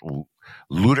 It's as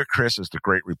ludicrous as the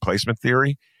Great Replacement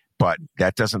theory, but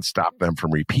that doesn't stop them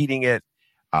from repeating it,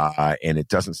 and it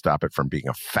doesn't stop it from being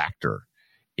a factor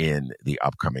in the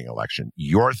upcoming election.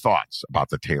 Your thoughts about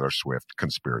the Taylor Swift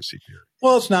conspiracy theory?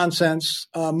 Well, it's nonsense.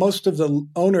 Most of the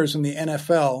owners in the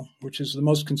NFL, which is the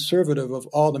most conservative of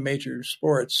all the major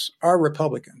sports, are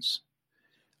Republicans.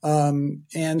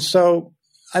 And so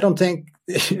I don't think,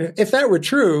 if that were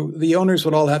true, the owners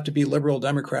would all have to be liberal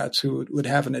Democrats who would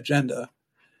have an agenda.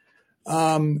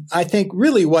 I think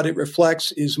really what it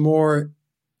reflects is more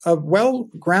a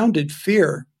well-grounded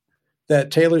fear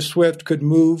that Taylor Swift could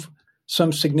move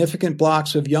some significant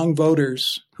blocks of young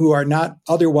voters who are not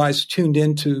otherwise tuned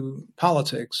into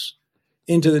politics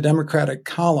into the Democratic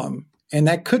column. And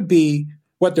that could be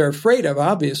what they're afraid of,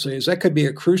 obviously, is that could be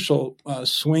a crucial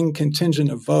swing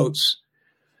contingent of votes.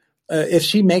 If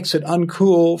she makes it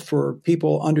uncool for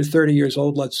people under 30 years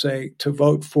old, let's say, to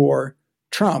vote for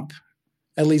Trump,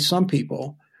 at least some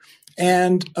people,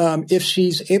 and if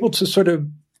she's able to sort of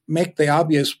make the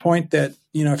obvious point that,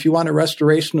 if you want a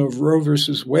restoration of Roe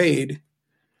versus Wade,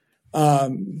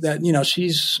 that,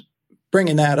 she's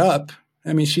bringing that up.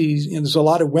 I mean, there's a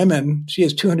lot of women. She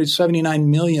has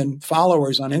 279 million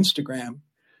followers on Instagram.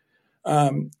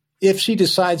 If she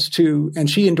decides to, and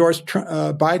she endorsed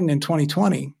Biden in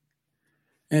 2020,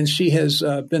 and she has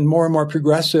been more and more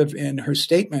progressive in her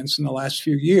statements in the last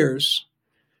few years.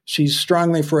 She's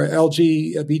strongly for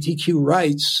LGBTQ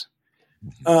rights.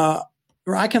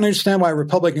 I can understand why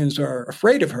Republicans are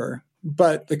afraid of her,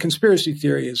 but the conspiracy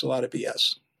theory is a lot of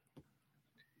BS.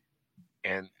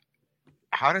 And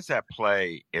how does that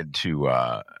play into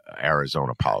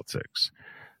Arizona politics?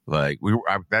 Like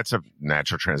that's a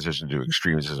natural transition to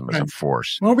extremism as a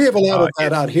force. Well, we have a lot of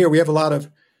that out here. We have a lot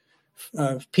of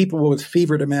people with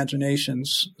fevered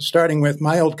imaginations, starting with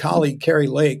my old colleague, Carrie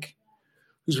Lake,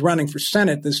 who's running for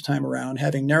Senate this time around,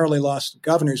 having narrowly lost the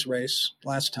governor's race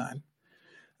last time.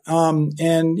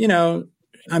 And,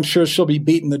 I'm sure she'll be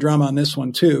beating the drum on this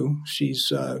one, too.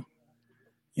 She's,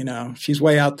 she's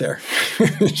way out there.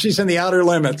 She's in the outer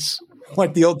limits,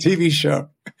 like the old TV show.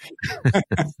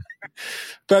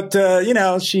 But, I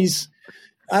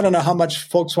don't know how much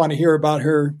folks want to hear about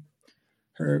her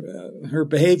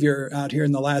behavior out here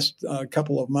in the last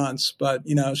couple of months. But,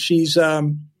 she's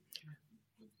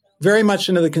very much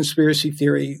into the conspiracy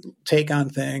theory take on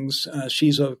things.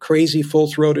 She's a crazy,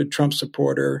 full-throated Trump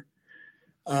supporter.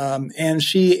 And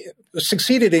she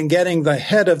succeeded in getting the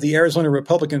head of the Arizona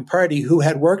Republican Party, who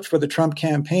had worked for the Trump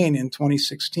campaign in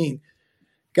 2016,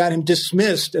 got him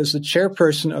dismissed as the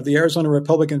chairperson of the Arizona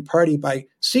Republican Party by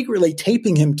secretly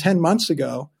taping him 10 months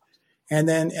ago And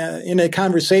then in a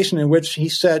conversation in which he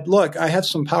said, look, I have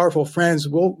some powerful friends.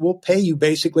 We'll pay you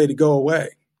basically to go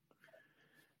away.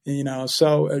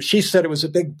 So she said it was a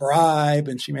big bribe,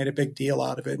 and she made a big deal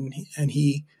out of it. And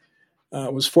he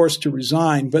was forced to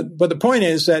resign. But the point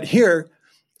is that here,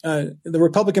 the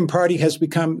Republican Party has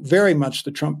become very much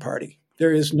the Trump Party.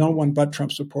 There is no one but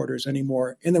Trump supporters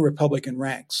anymore in the Republican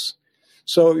ranks.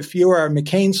 So if you are a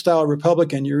McCain-style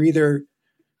Republican, you're either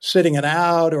sitting it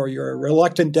out, or you're a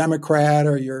reluctant Democrat,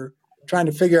 or you're trying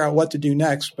to figure out what to do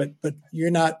next, but you're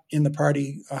not in the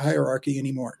party hierarchy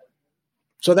anymore.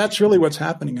 So that's really what's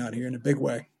happening out here in a big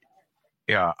way.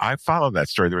 Yeah, I followed that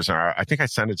story. I think I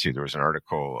sent it to you. There was an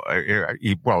article.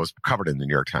 It was covered in the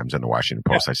New York Times and the Washington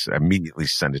Post. Yeah. I immediately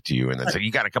sent it to you and then said,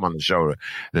 you got to come on the show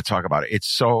to talk about it.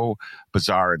 It's so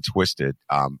bizarre and twisted.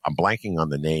 I'm blanking on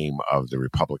the name of the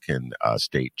Republican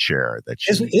state chair.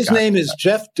 His name is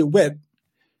Jeff DeWitt.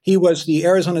 He was the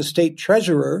Arizona state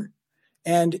treasurer,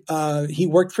 and he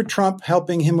worked for Trump,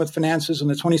 helping him with finances in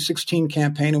the 2016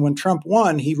 campaign. And when Trump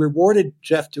won, he rewarded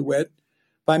Jeff DeWitt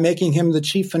by making him the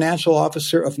chief financial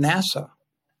officer of NASA.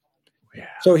 Yeah.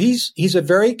 So he's a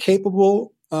very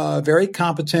capable, very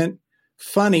competent,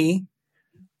 funny,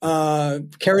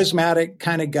 charismatic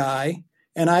kind of guy.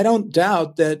 And I don't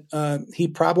doubt that he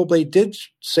probably did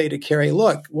say to Kerry,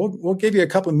 look, we'll give you a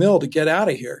couple $1 million to get out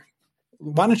of here.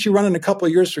 Why don't you run in a couple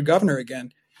of years for governor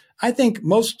again? I think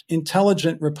most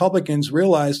intelligent Republicans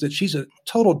realize that she's a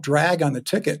total drag on the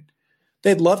ticket.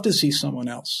 They'd love to see someone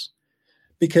else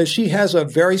because she has a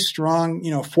very strong,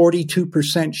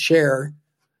 42% share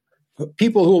of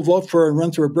people who will vote for her and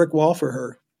run through a brick wall for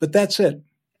her. But that's it.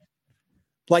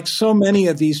 Like so many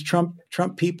of these Trump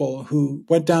people who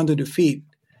went down to defeat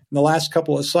in the last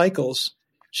couple of cycles,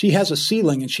 she has a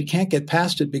ceiling and she can't get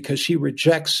past it because she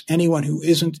rejects anyone who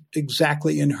isn't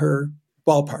exactly in her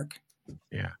ballpark.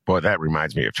 Yeah. Boy, that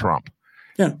reminds me of Trump.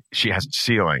 Yeah. She has a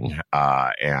ceiling,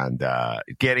 and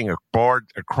getting a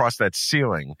board across that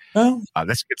ceiling. Well,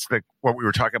 this gets what we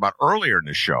were talking about earlier in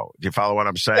the show. Do you follow what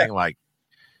I'm saying?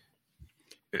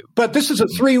 Yeah. But this is a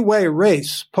three-way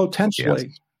race,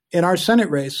 potentially, in our Senate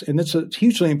race, and it's a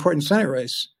hugely important Senate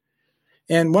race.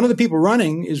 And one of the people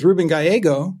running is Ruben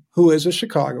Gallego, who is a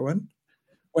Chicagoan,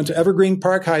 went to Evergreen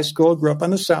Park High School, grew up on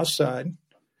the South Side.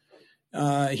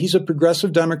 He's a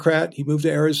progressive Democrat. He moved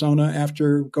to Arizona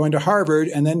after going to Harvard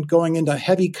and then going into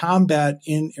heavy combat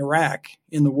in Iraq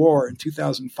in the war in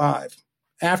 2005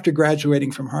 after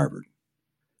graduating from Harvard.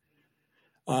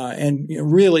 And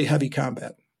really heavy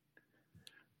combat.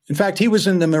 In fact, he was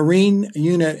in the Marine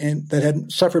unit that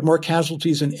had suffered more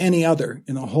casualties than any other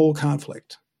in the whole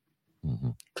conflict,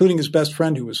 including his best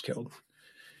friend who was killed.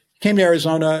 Came to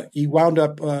Arizona. He wound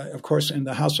up, of course, in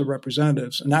the House of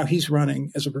Representatives. And now he's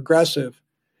running as a progressive.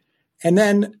 And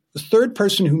then the third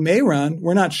person who may run,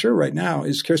 we're not sure right now,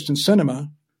 is Kyrsten Sinema,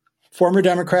 former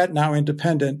Democrat, now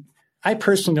independent. I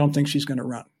personally don't think she's going to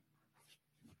run.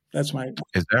 That's my...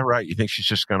 Is that right? You think she's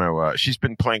just going to... she's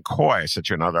been playing coy. I sent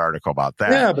you another article about that.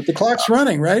 Yeah, but the clock's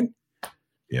running, right?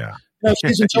 Yeah.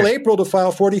 She's until April to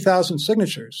file 40,000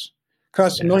 signatures.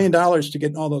 Costs $1 million to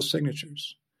get all those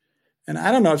signatures. And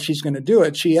I don't know if she's going to do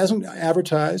it. She hasn't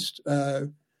advertised,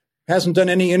 hasn't done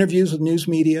any interviews with news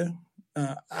media.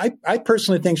 I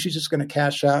personally think she's just going to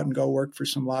cash out and go work for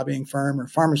some lobbying firm or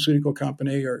pharmaceutical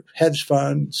company or hedge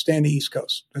fund, stay on the East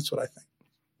Coast. That's what I think.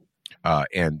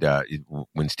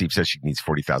 When Steve says she needs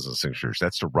 40,000 signatures,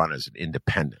 that's to run as an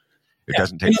independent. It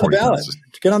doesn't take get 40,000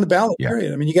 to get on the ballot.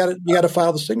 Period. I mean, you got to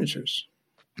file the signatures.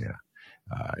 Yeah,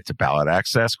 it's a ballot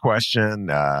access question.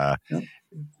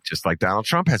 Just like Donald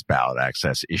Trump has ballot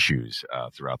access issues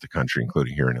throughout the country,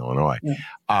 including here in Illinois.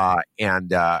 Yeah.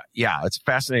 It's a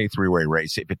fascinating three-way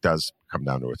race if it does come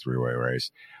down to a three-way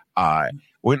race.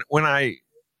 When I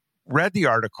read the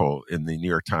article in the New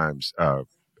York Times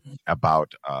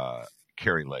about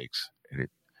Kari Lakes,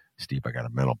 Steve, I got a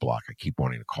mental block. I keep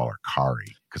wanting to call her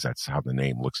Kari because that's how the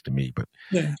name looks to me. But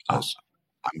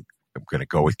I'm going to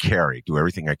go with Kari. Do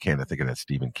everything I can to think of that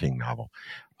Stephen King novel.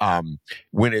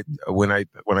 When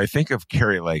I think of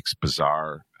Kari Lake's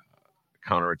bizarre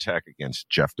counterattack against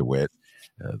Jeff DeWitt,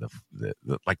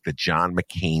 the John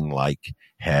McCain-like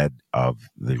head of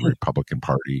the Republican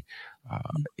Party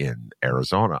in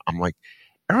Arizona, I'm like,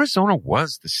 Arizona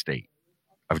was the state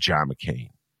of John McCain,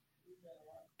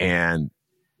 and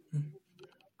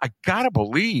I gotta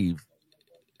believe,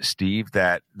 Steve,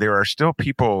 that there are still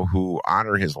people who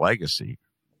honor his legacy,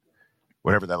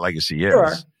 whatever that legacy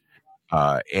is,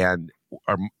 and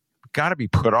are got to be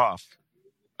put off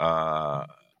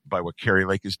by what Kari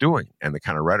Lake is doing and the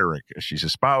kind of rhetoric she's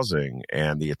espousing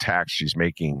and the attacks she's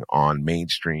making on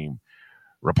mainstream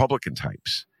Republican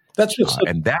types. That's what's so,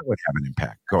 and that would have an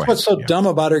impact. Go ahead. what's so dumb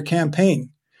about her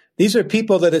campaign. These are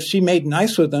people that if she made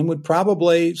nice with them would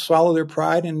probably swallow their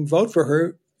pride and vote for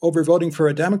her over voting for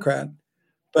a Democrat.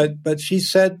 But she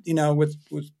said, with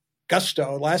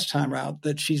gusto last time out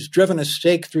that she's driven a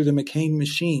stake through the McCain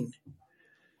machine.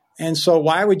 And so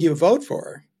why would you vote for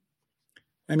her?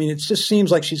 I mean, it just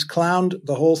seems like she's clowned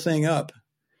the whole thing up.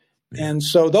 And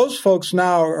so those folks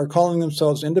now are calling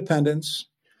themselves independents.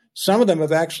 Some of them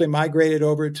have actually migrated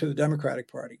over to the Democratic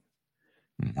Party.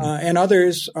 And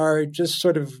others are just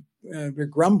sort of they're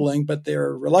grumbling, but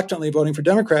they're reluctantly voting for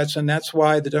Democrats. And that's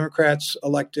why the Democrats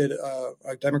elected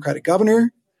a Democratic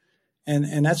governor.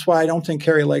 And that's why I don't think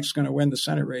Kari Lake's going to win the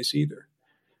Senate race either.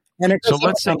 And it goes up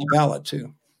and down the ballot,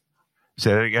 too.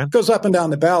 Say that again? It goes up and down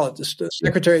the ballot. The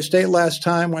Secretary of State last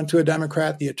time went to a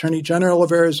Democrat. The Attorney General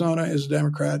of Arizona is a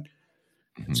Democrat.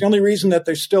 It's the only reason that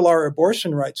there still are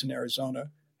abortion rights in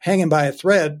Arizona hanging by a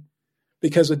thread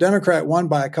because a Democrat won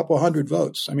by a couple hundred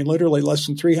votes. I mean, literally less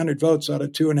than 300 votes out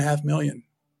of 2.5 million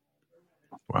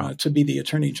to be the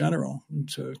Attorney General and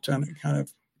to kind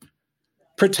of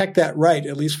protect that right,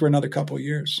 at least for another couple of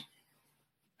years.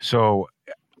 So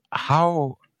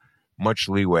how much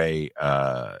leeway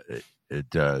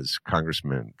does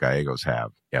Congressman Gallegos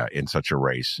have in such a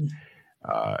race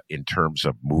in terms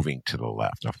of moving to the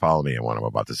left? Now, follow me on what I'm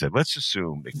about to say. Let's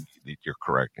assume that you're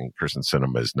correct and Kristen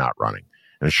Sinema is not running.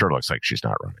 And it sure looks like she's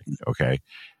not running, okay?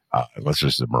 Unless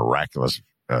there's a miraculous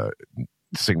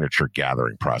signature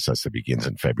gathering process that begins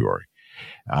in February,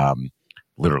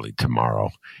 literally tomorrow.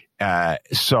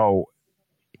 So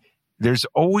there's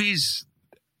always,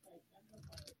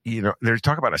 there's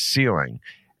talk about a ceiling.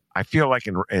 I feel like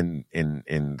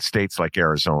in states like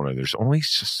Arizona, there's only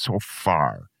so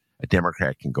far a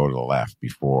Democrat can go to the left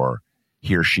before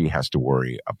he or she has to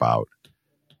worry about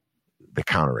the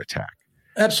counterattack.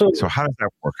 Absolutely. So how does that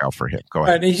work out for him? Go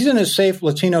ahead. He's in a safe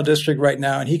Latino district right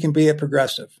now, and he can be a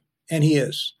progressive, and he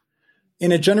is.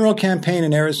 In a general campaign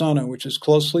in Arizona, which is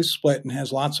closely split and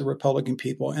has lots of Republican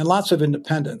people and lots of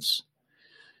independents,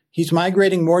 he's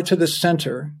migrating more to the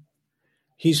center.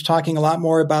 He's talking a lot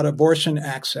more about abortion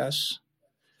access.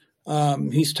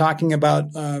 He's talking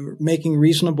about making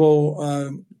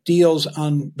reasonable deals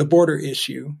on the border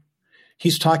issue.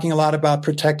 He's talking a lot about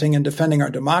protecting and defending our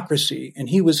democracy. And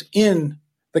he was in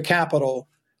the Capitol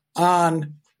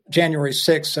on January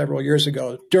 6th several years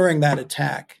ago during that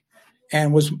attack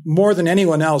and was more than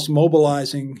anyone else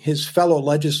mobilizing his fellow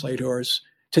legislators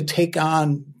to take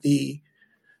on the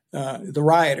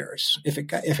rioters if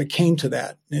it came to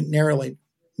that. It narrowly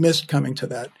missed coming to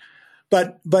that.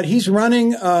 But he's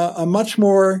running a much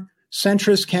more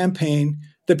centrist campaign.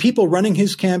 The people running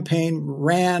his campaign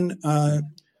ran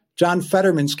John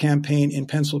Fetterman's campaign in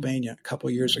Pennsylvania a couple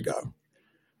of years ago.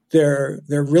 They're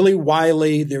really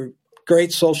wily. They're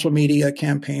great social media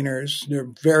campaigners. They're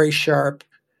very sharp,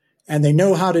 and they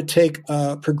know how to take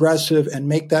progressive and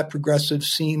make that progressive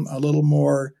seem a little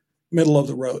more middle of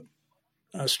the road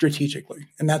strategically.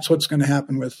 And that's what's going to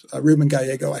happen with Ruben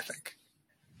Gallego, I think.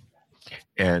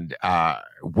 And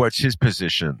what's his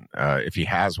position, if he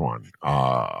has one,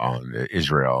 on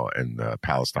Israel and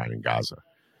Palestine and Gaza?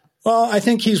 Well, I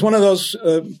think he's one of those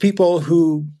people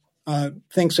who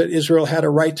thinks that Israel had a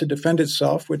right to defend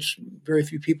itself, which very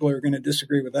few people are going to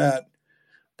disagree with that.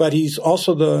 But he's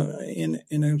also in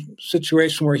a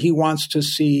situation where he wants to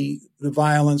see the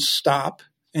violence stop,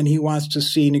 and he wants to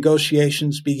see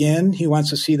negotiations begin. He wants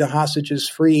to see the hostages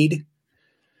freed.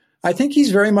 I think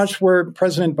he's very much where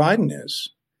President Biden is.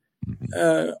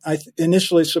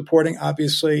 Initially supporting,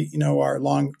 obviously, our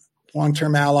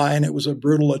long-term ally, and it was a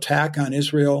brutal attack on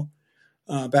Israel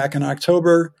back in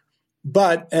October.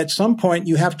 But at some point,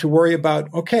 you have to worry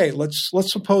about, okay, let's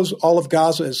suppose all of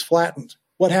Gaza is flattened.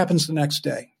 What happens the next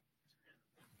day?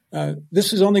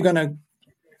 This is only going to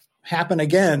happen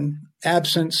again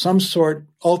absent some sort,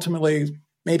 ultimately,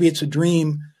 maybe it's a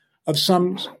dream of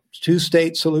some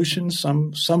two-state solution,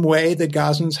 some way that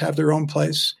Gazans have their own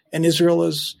place and Israel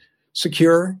is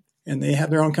secure and they have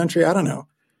their own country. I don't know.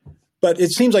 But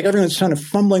it seems like everyone's kind of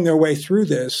fumbling their way through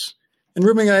this. And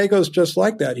Ruben Gallego is just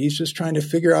like that. He's just trying to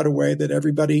figure out a way that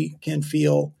everybody can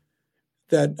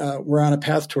that we're on a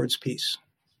path towards peace.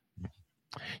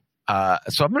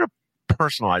 So I'm going to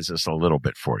personalize this a little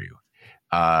bit for you.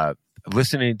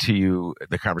 Listening to you,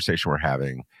 the conversation we're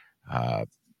having,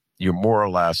 you're more or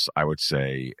less, I would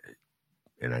say,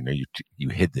 and I know you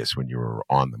hid this when you were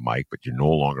on the mic, but you're no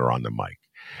longer on the mic.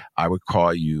 I would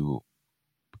call you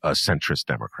a centrist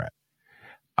Democrat.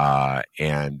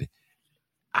 And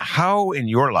how in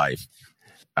your life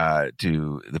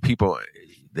do the people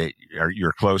that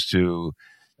you're close to,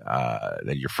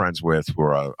 that you're friends with who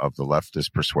are of the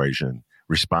leftist persuasion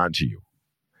respond to you?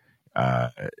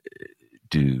 Are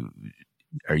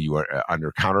you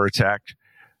under counterattack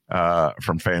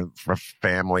from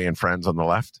family and friends on the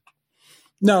left?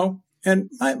 No, and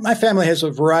my family has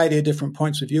a variety of different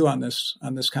points of view on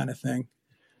this kind of thing.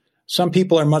 Some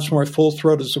people are much more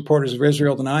full-throated supporters of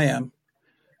Israel than I am.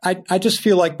 I just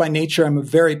feel like by nature I'm a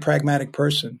very pragmatic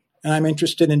person, and I'm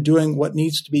interested in doing what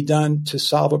needs to be done to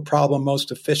solve a problem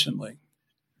most efficiently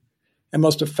and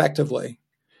most effectively.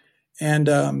 And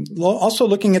also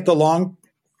looking at the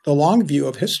long view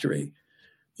of history.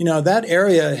 That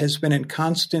area has been in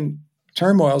constant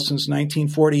turmoil since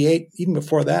 1948, even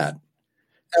before that.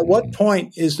 At what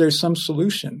point is there some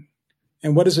solution?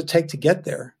 And what does it take to get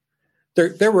there?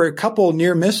 There were a couple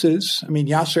near misses. I mean,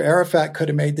 Yasser Arafat could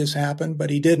have made this happen, but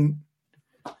he didn't.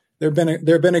 There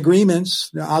have been agreements,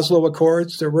 the Oslo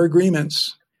Accords, there were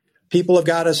agreements. People have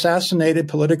got assassinated,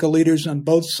 political leaders on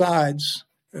both sides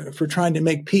for trying to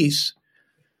make peace.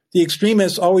 The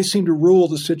extremists always seem to rule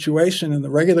the situation, and the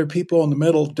regular people in the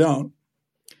middle don't.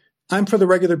 I'm for the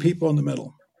regular people in the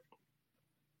middle.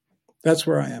 That's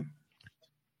where I am.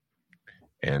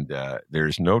 And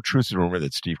there's no truth to the rumor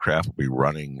that Steve Krafft will be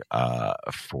running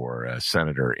for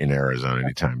senator in Arizona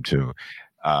anytime, too.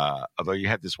 Although you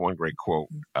had this one great quote,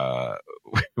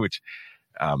 which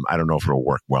I don't know if it'll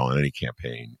work well in any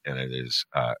campaign, and it is,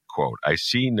 quote, "I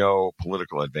see no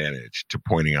political advantage to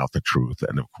pointing out the truth,"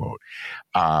 end of quote.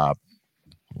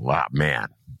 Man,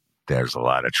 there's a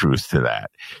lot of truth to that.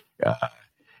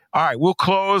 All right, we'll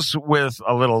close with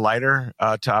a little lighter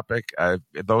topic.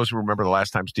 Those who remember the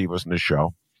last time Steve was in the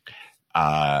show,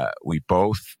 we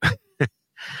both,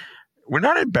 we're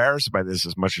not embarrassed by this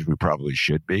as much as we probably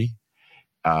should be.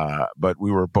 But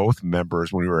we were both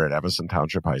members when we were at Evanston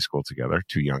Township High School together,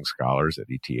 two young scholars at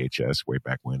ETHS way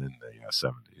back when in the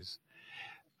 70s.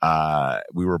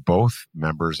 We were both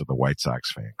members of the White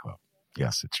Sox fan club.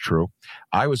 Yes, it's true.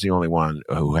 I was the only one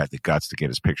who had the guts to get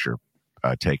his picture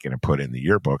taken and put in the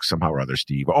yearbook. Somehow or other,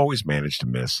 Steve always managed to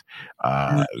miss.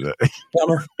 Bummer.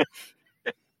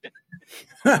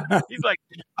 He's like,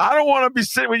 I don't want to be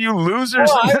sitting with you losers.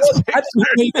 Well, I just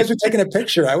knew you guys were taking a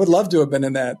picture. I would love to have been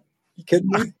in that. You kidding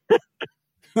me?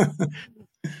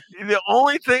 The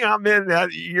only thing I'm in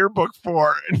that yearbook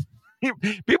for,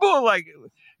 people are like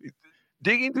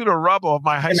digging through the rubble of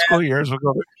my high school years.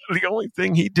 The only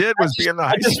thing he did was be in the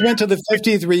high school. I just went to the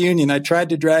 50th reunion. I tried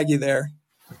to drag you there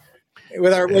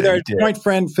with our joint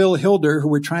friend Phil Hilder, who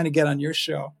we're trying to get on your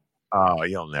show. Oh,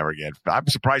 you'll never get. I'm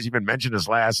surprised you even mentioned his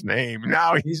last name.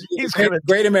 Now he's a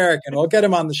great American. We'll get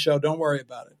him on the show. Don't worry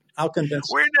about it. I'll convince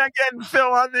you. We're not getting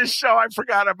Phil on this show. I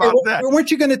forgot about that.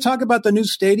 Weren't you going to talk about the new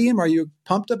stadium? Are you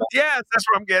pumped about it? Yes, that's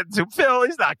what I'm getting to. Phil,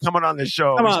 he's not coming on the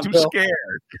show. He's too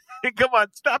scared. Come on,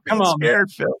 stop being scared, man.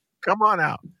 Phil. Come on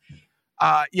out.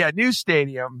 New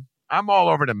stadium. I'm all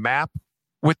over the map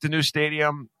with the new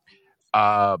stadium.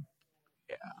 First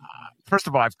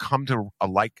of all, I've come to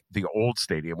like the old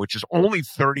stadium, which is only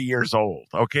 30 years old.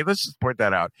 Okay, let's just point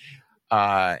that out.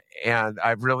 And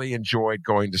I've really enjoyed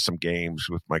going to some games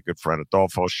with my good friend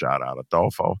Adolfo. Shout out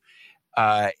Adolfo.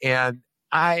 And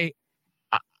I'm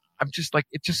just like,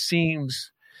 it just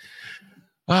seems,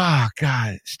 oh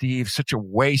God, Steve, such a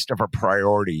waste of our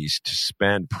priorities to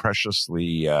spend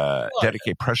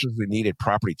dedicate preciously needed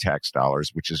property tax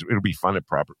dollars, it'll be funded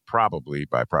probably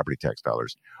by property tax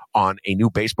dollars on a new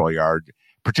baseball yard,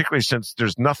 particularly since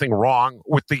there's nothing wrong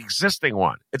with the existing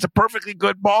one. It's a perfectly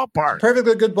good ballpark.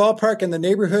 Perfectly good ballpark, and the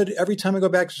neighborhood, every time I go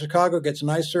back to Chicago, gets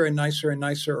nicer and nicer and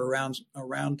nicer around.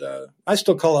 I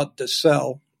still call it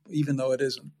DeSalle, even though it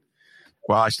isn't.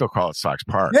 Well, I still call it Sox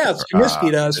Park. Yeah, it's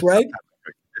Comiskey to us, right?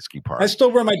 Comiskey Park. I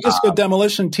still wear my Disco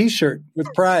Demolition T-shirt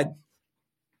with pride.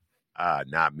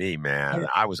 Not me, man. Yeah.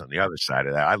 I was on the other side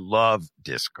of that. I love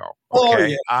disco. Okay? Oh,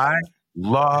 yeah. I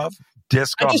love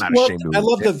disco. I'm not ashamed of it. I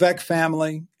love the Vec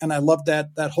family, and I love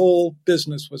that whole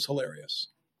business was hilarious.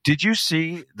 Did you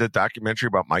see the documentary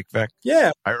about Mike Vec?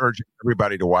 Yeah. I urge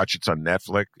everybody to watch it. It's on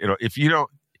Netflix. If you don't,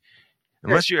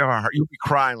 unless you have a heart, you'll be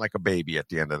crying like a baby at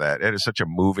the end of that. It is such a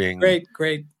moving, great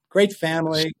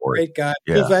family, story. Great guy.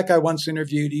 Yeah. Bill Vec I once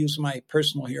interviewed. He was my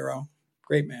personal hero.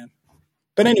 Great man.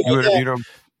 But anyway, you interviewed him.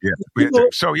 Yeah.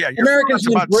 Americans,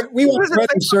 we want bread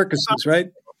and circuses, right?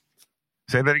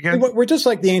 Say that again. We're just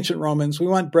like the ancient Romans. We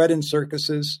want bread and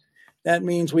circuses. That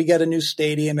means we get a new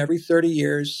stadium every 30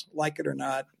 years, like it or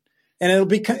not. And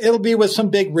it'll be with some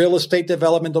big real estate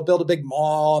development. They'll build a big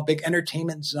mall, a big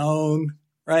entertainment zone,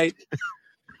 right?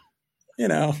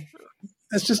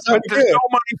 That's just how there's no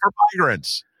money for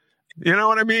migrants. You know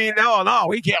what I mean? No,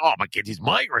 we can't. Oh my God, these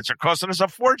migrants are costing us a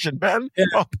fortune, Ben. Yeah.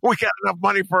 Oh, we got enough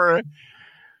money for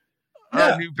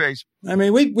new base. I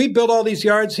mean, we built all these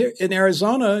yards here in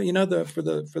Arizona, for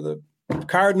the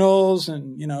Cardinals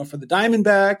and, for the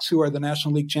Diamondbacks, who are the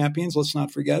National League champions, let's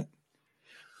not forget.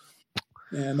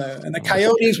 And the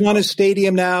Coyotes want a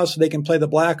stadium now so they can play the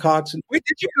Blackhawks. Wait,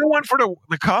 did you go one for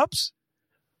the Cubs?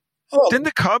 Oh, didn't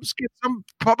the Cubs get some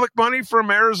public money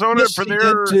from Arizona for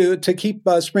their to keep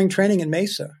spring training in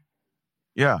Mesa?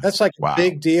 Yeah, that's like a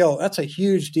big deal. That's a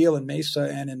huge deal in Mesa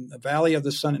and in the Valley of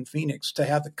the Sun in Phoenix to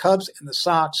have the Cubs and the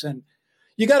Sox. And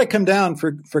you got to come down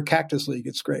for Cactus League.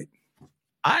 It's great.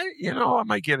 I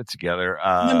might get it together.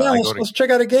 Let's check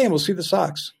out a game. We'll see the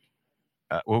Sox.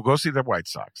 We'll go see the White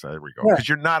Sox. There we go. Because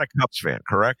you're not a Cubs fan,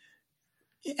 correct?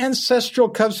 Ancestral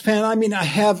Cubs fan. I mean, I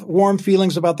have warm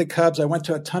feelings about the Cubs. I went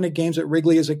to a ton of games at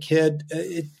Wrigley as a kid.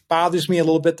 It bothers me a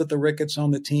little bit that the Ricketts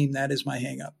own the team. That is my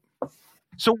hang up.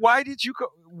 So why did you go?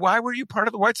 Why were you part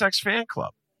of the White Sox fan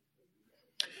club?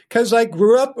 Because I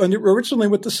grew up originally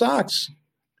with the Sox.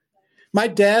 My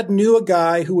dad knew a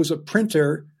guy who was a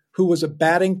printer who was a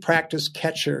batting practice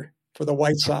catcher for the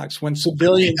White Sox when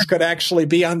civilians could actually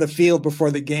be on the field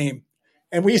before the game.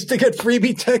 And we used to get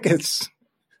freebie tickets.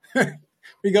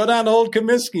 We go down to Old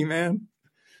Comiskey, man.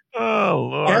 Oh,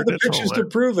 Lord. I have the pictures to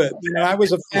prove it. I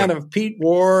was a fan of Pete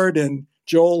Ward and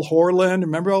Joel Horland.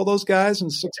 Remember all those guys in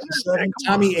 67?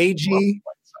 Tommy Agee.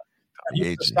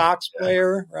 The Sox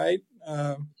player, right?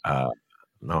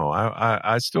 No,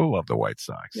 I still love the White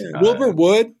Sox. Yeah, Wilbur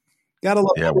Wood. Got to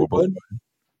love Wilbur Wood.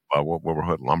 Wilbur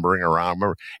Wood lumbering around.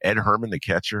 Remember Ed Herman, the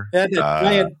catcher? Yeah, the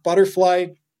giant butterfly,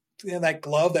 that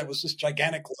glove that was this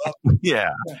gigantic glove. Yeah,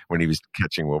 when he was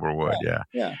catching Wilbur Wood.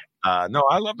 Yeah. No,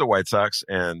 I love the White Sox,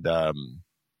 and I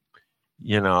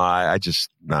just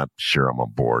not sure I'm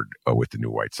on board with the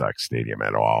new White Sox stadium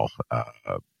at all.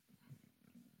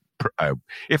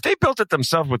 If they built it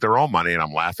themselves with their own money, and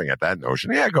I'm laughing at that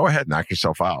notion, yeah, go ahead, knock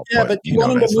yourself out. Yeah, but you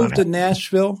want them to move to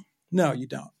Nashville? No, you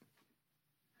don't.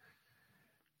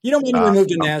 You don't want them to move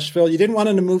to Nashville. You didn't want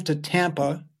them to move to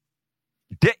Tampa.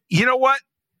 You know what?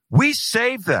 We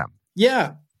saved them.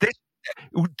 Yeah.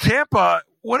 Tampa,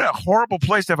 what a horrible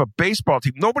place to have a baseball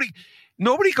team. Nobody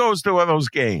goes to one of those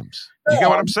games. You get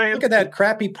what I'm saying? Look at that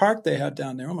crappy park they had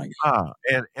down there. Oh, my God.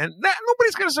 And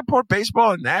nobody's going to support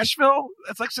baseball in Nashville.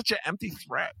 That's like such an empty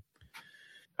threat.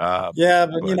 But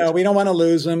we don't want to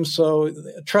lose them. So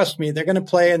trust me, they're going to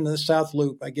play in the South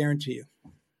Loop. I guarantee you.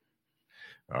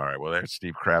 All right. Well, there's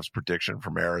Steve Krafft's prediction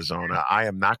from Arizona. I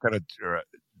am not going to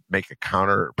make a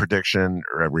counter prediction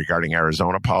regarding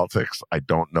Arizona politics. I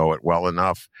don't know it well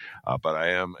enough, but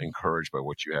I am encouraged by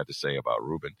what you had to say about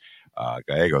Ruben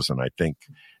Gallegos. And I think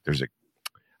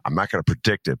I'm not going to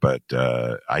predict it, but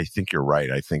I think you're right.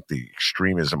 I think the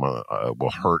extremism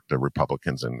will hurt the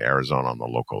Republicans in Arizona on the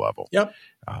local level. Yep.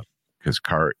 Because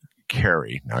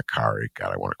Carrie, not Kari,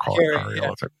 God, I want to call her Kari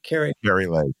all the time. Carrie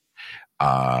Lake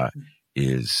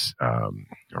is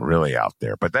really out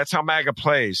there. But that's how MAGA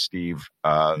plays, Steve.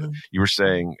 You were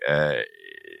saying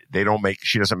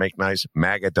she doesn't make nice.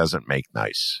 MAGA doesn't make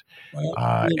nice. Well,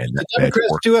 and the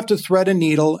Democrats do have to thread a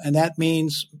needle, and that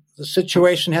means the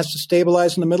situation has to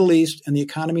stabilize in the Middle East and the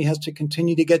economy has to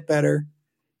continue to get better.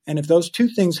 And if those two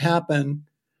things happen,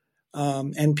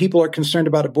 and people are concerned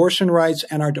about abortion rights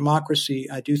and our democracy,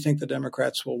 I do think the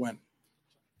Democrats will win.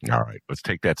 All right. Let's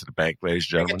take that to the bank, ladies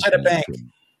and gentlemen. Take it to the bank.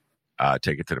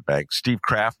 Take it to the bank. Steve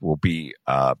Krafft will be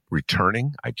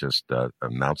returning. I just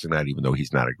announcing that, even though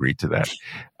he's not agreed to that,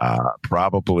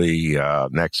 probably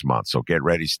next month. So get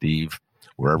ready, Steve.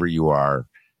 Wherever you are,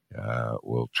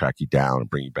 we'll track you down and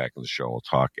bring you back on the show. We'll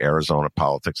talk Arizona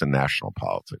politics and national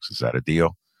politics. Is that a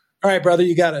deal? All right, brother.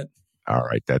 You got it. All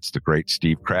right. That's the great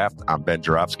Steve Krafft. I'm Ben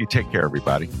Joravsky. Take care,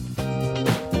 everybody.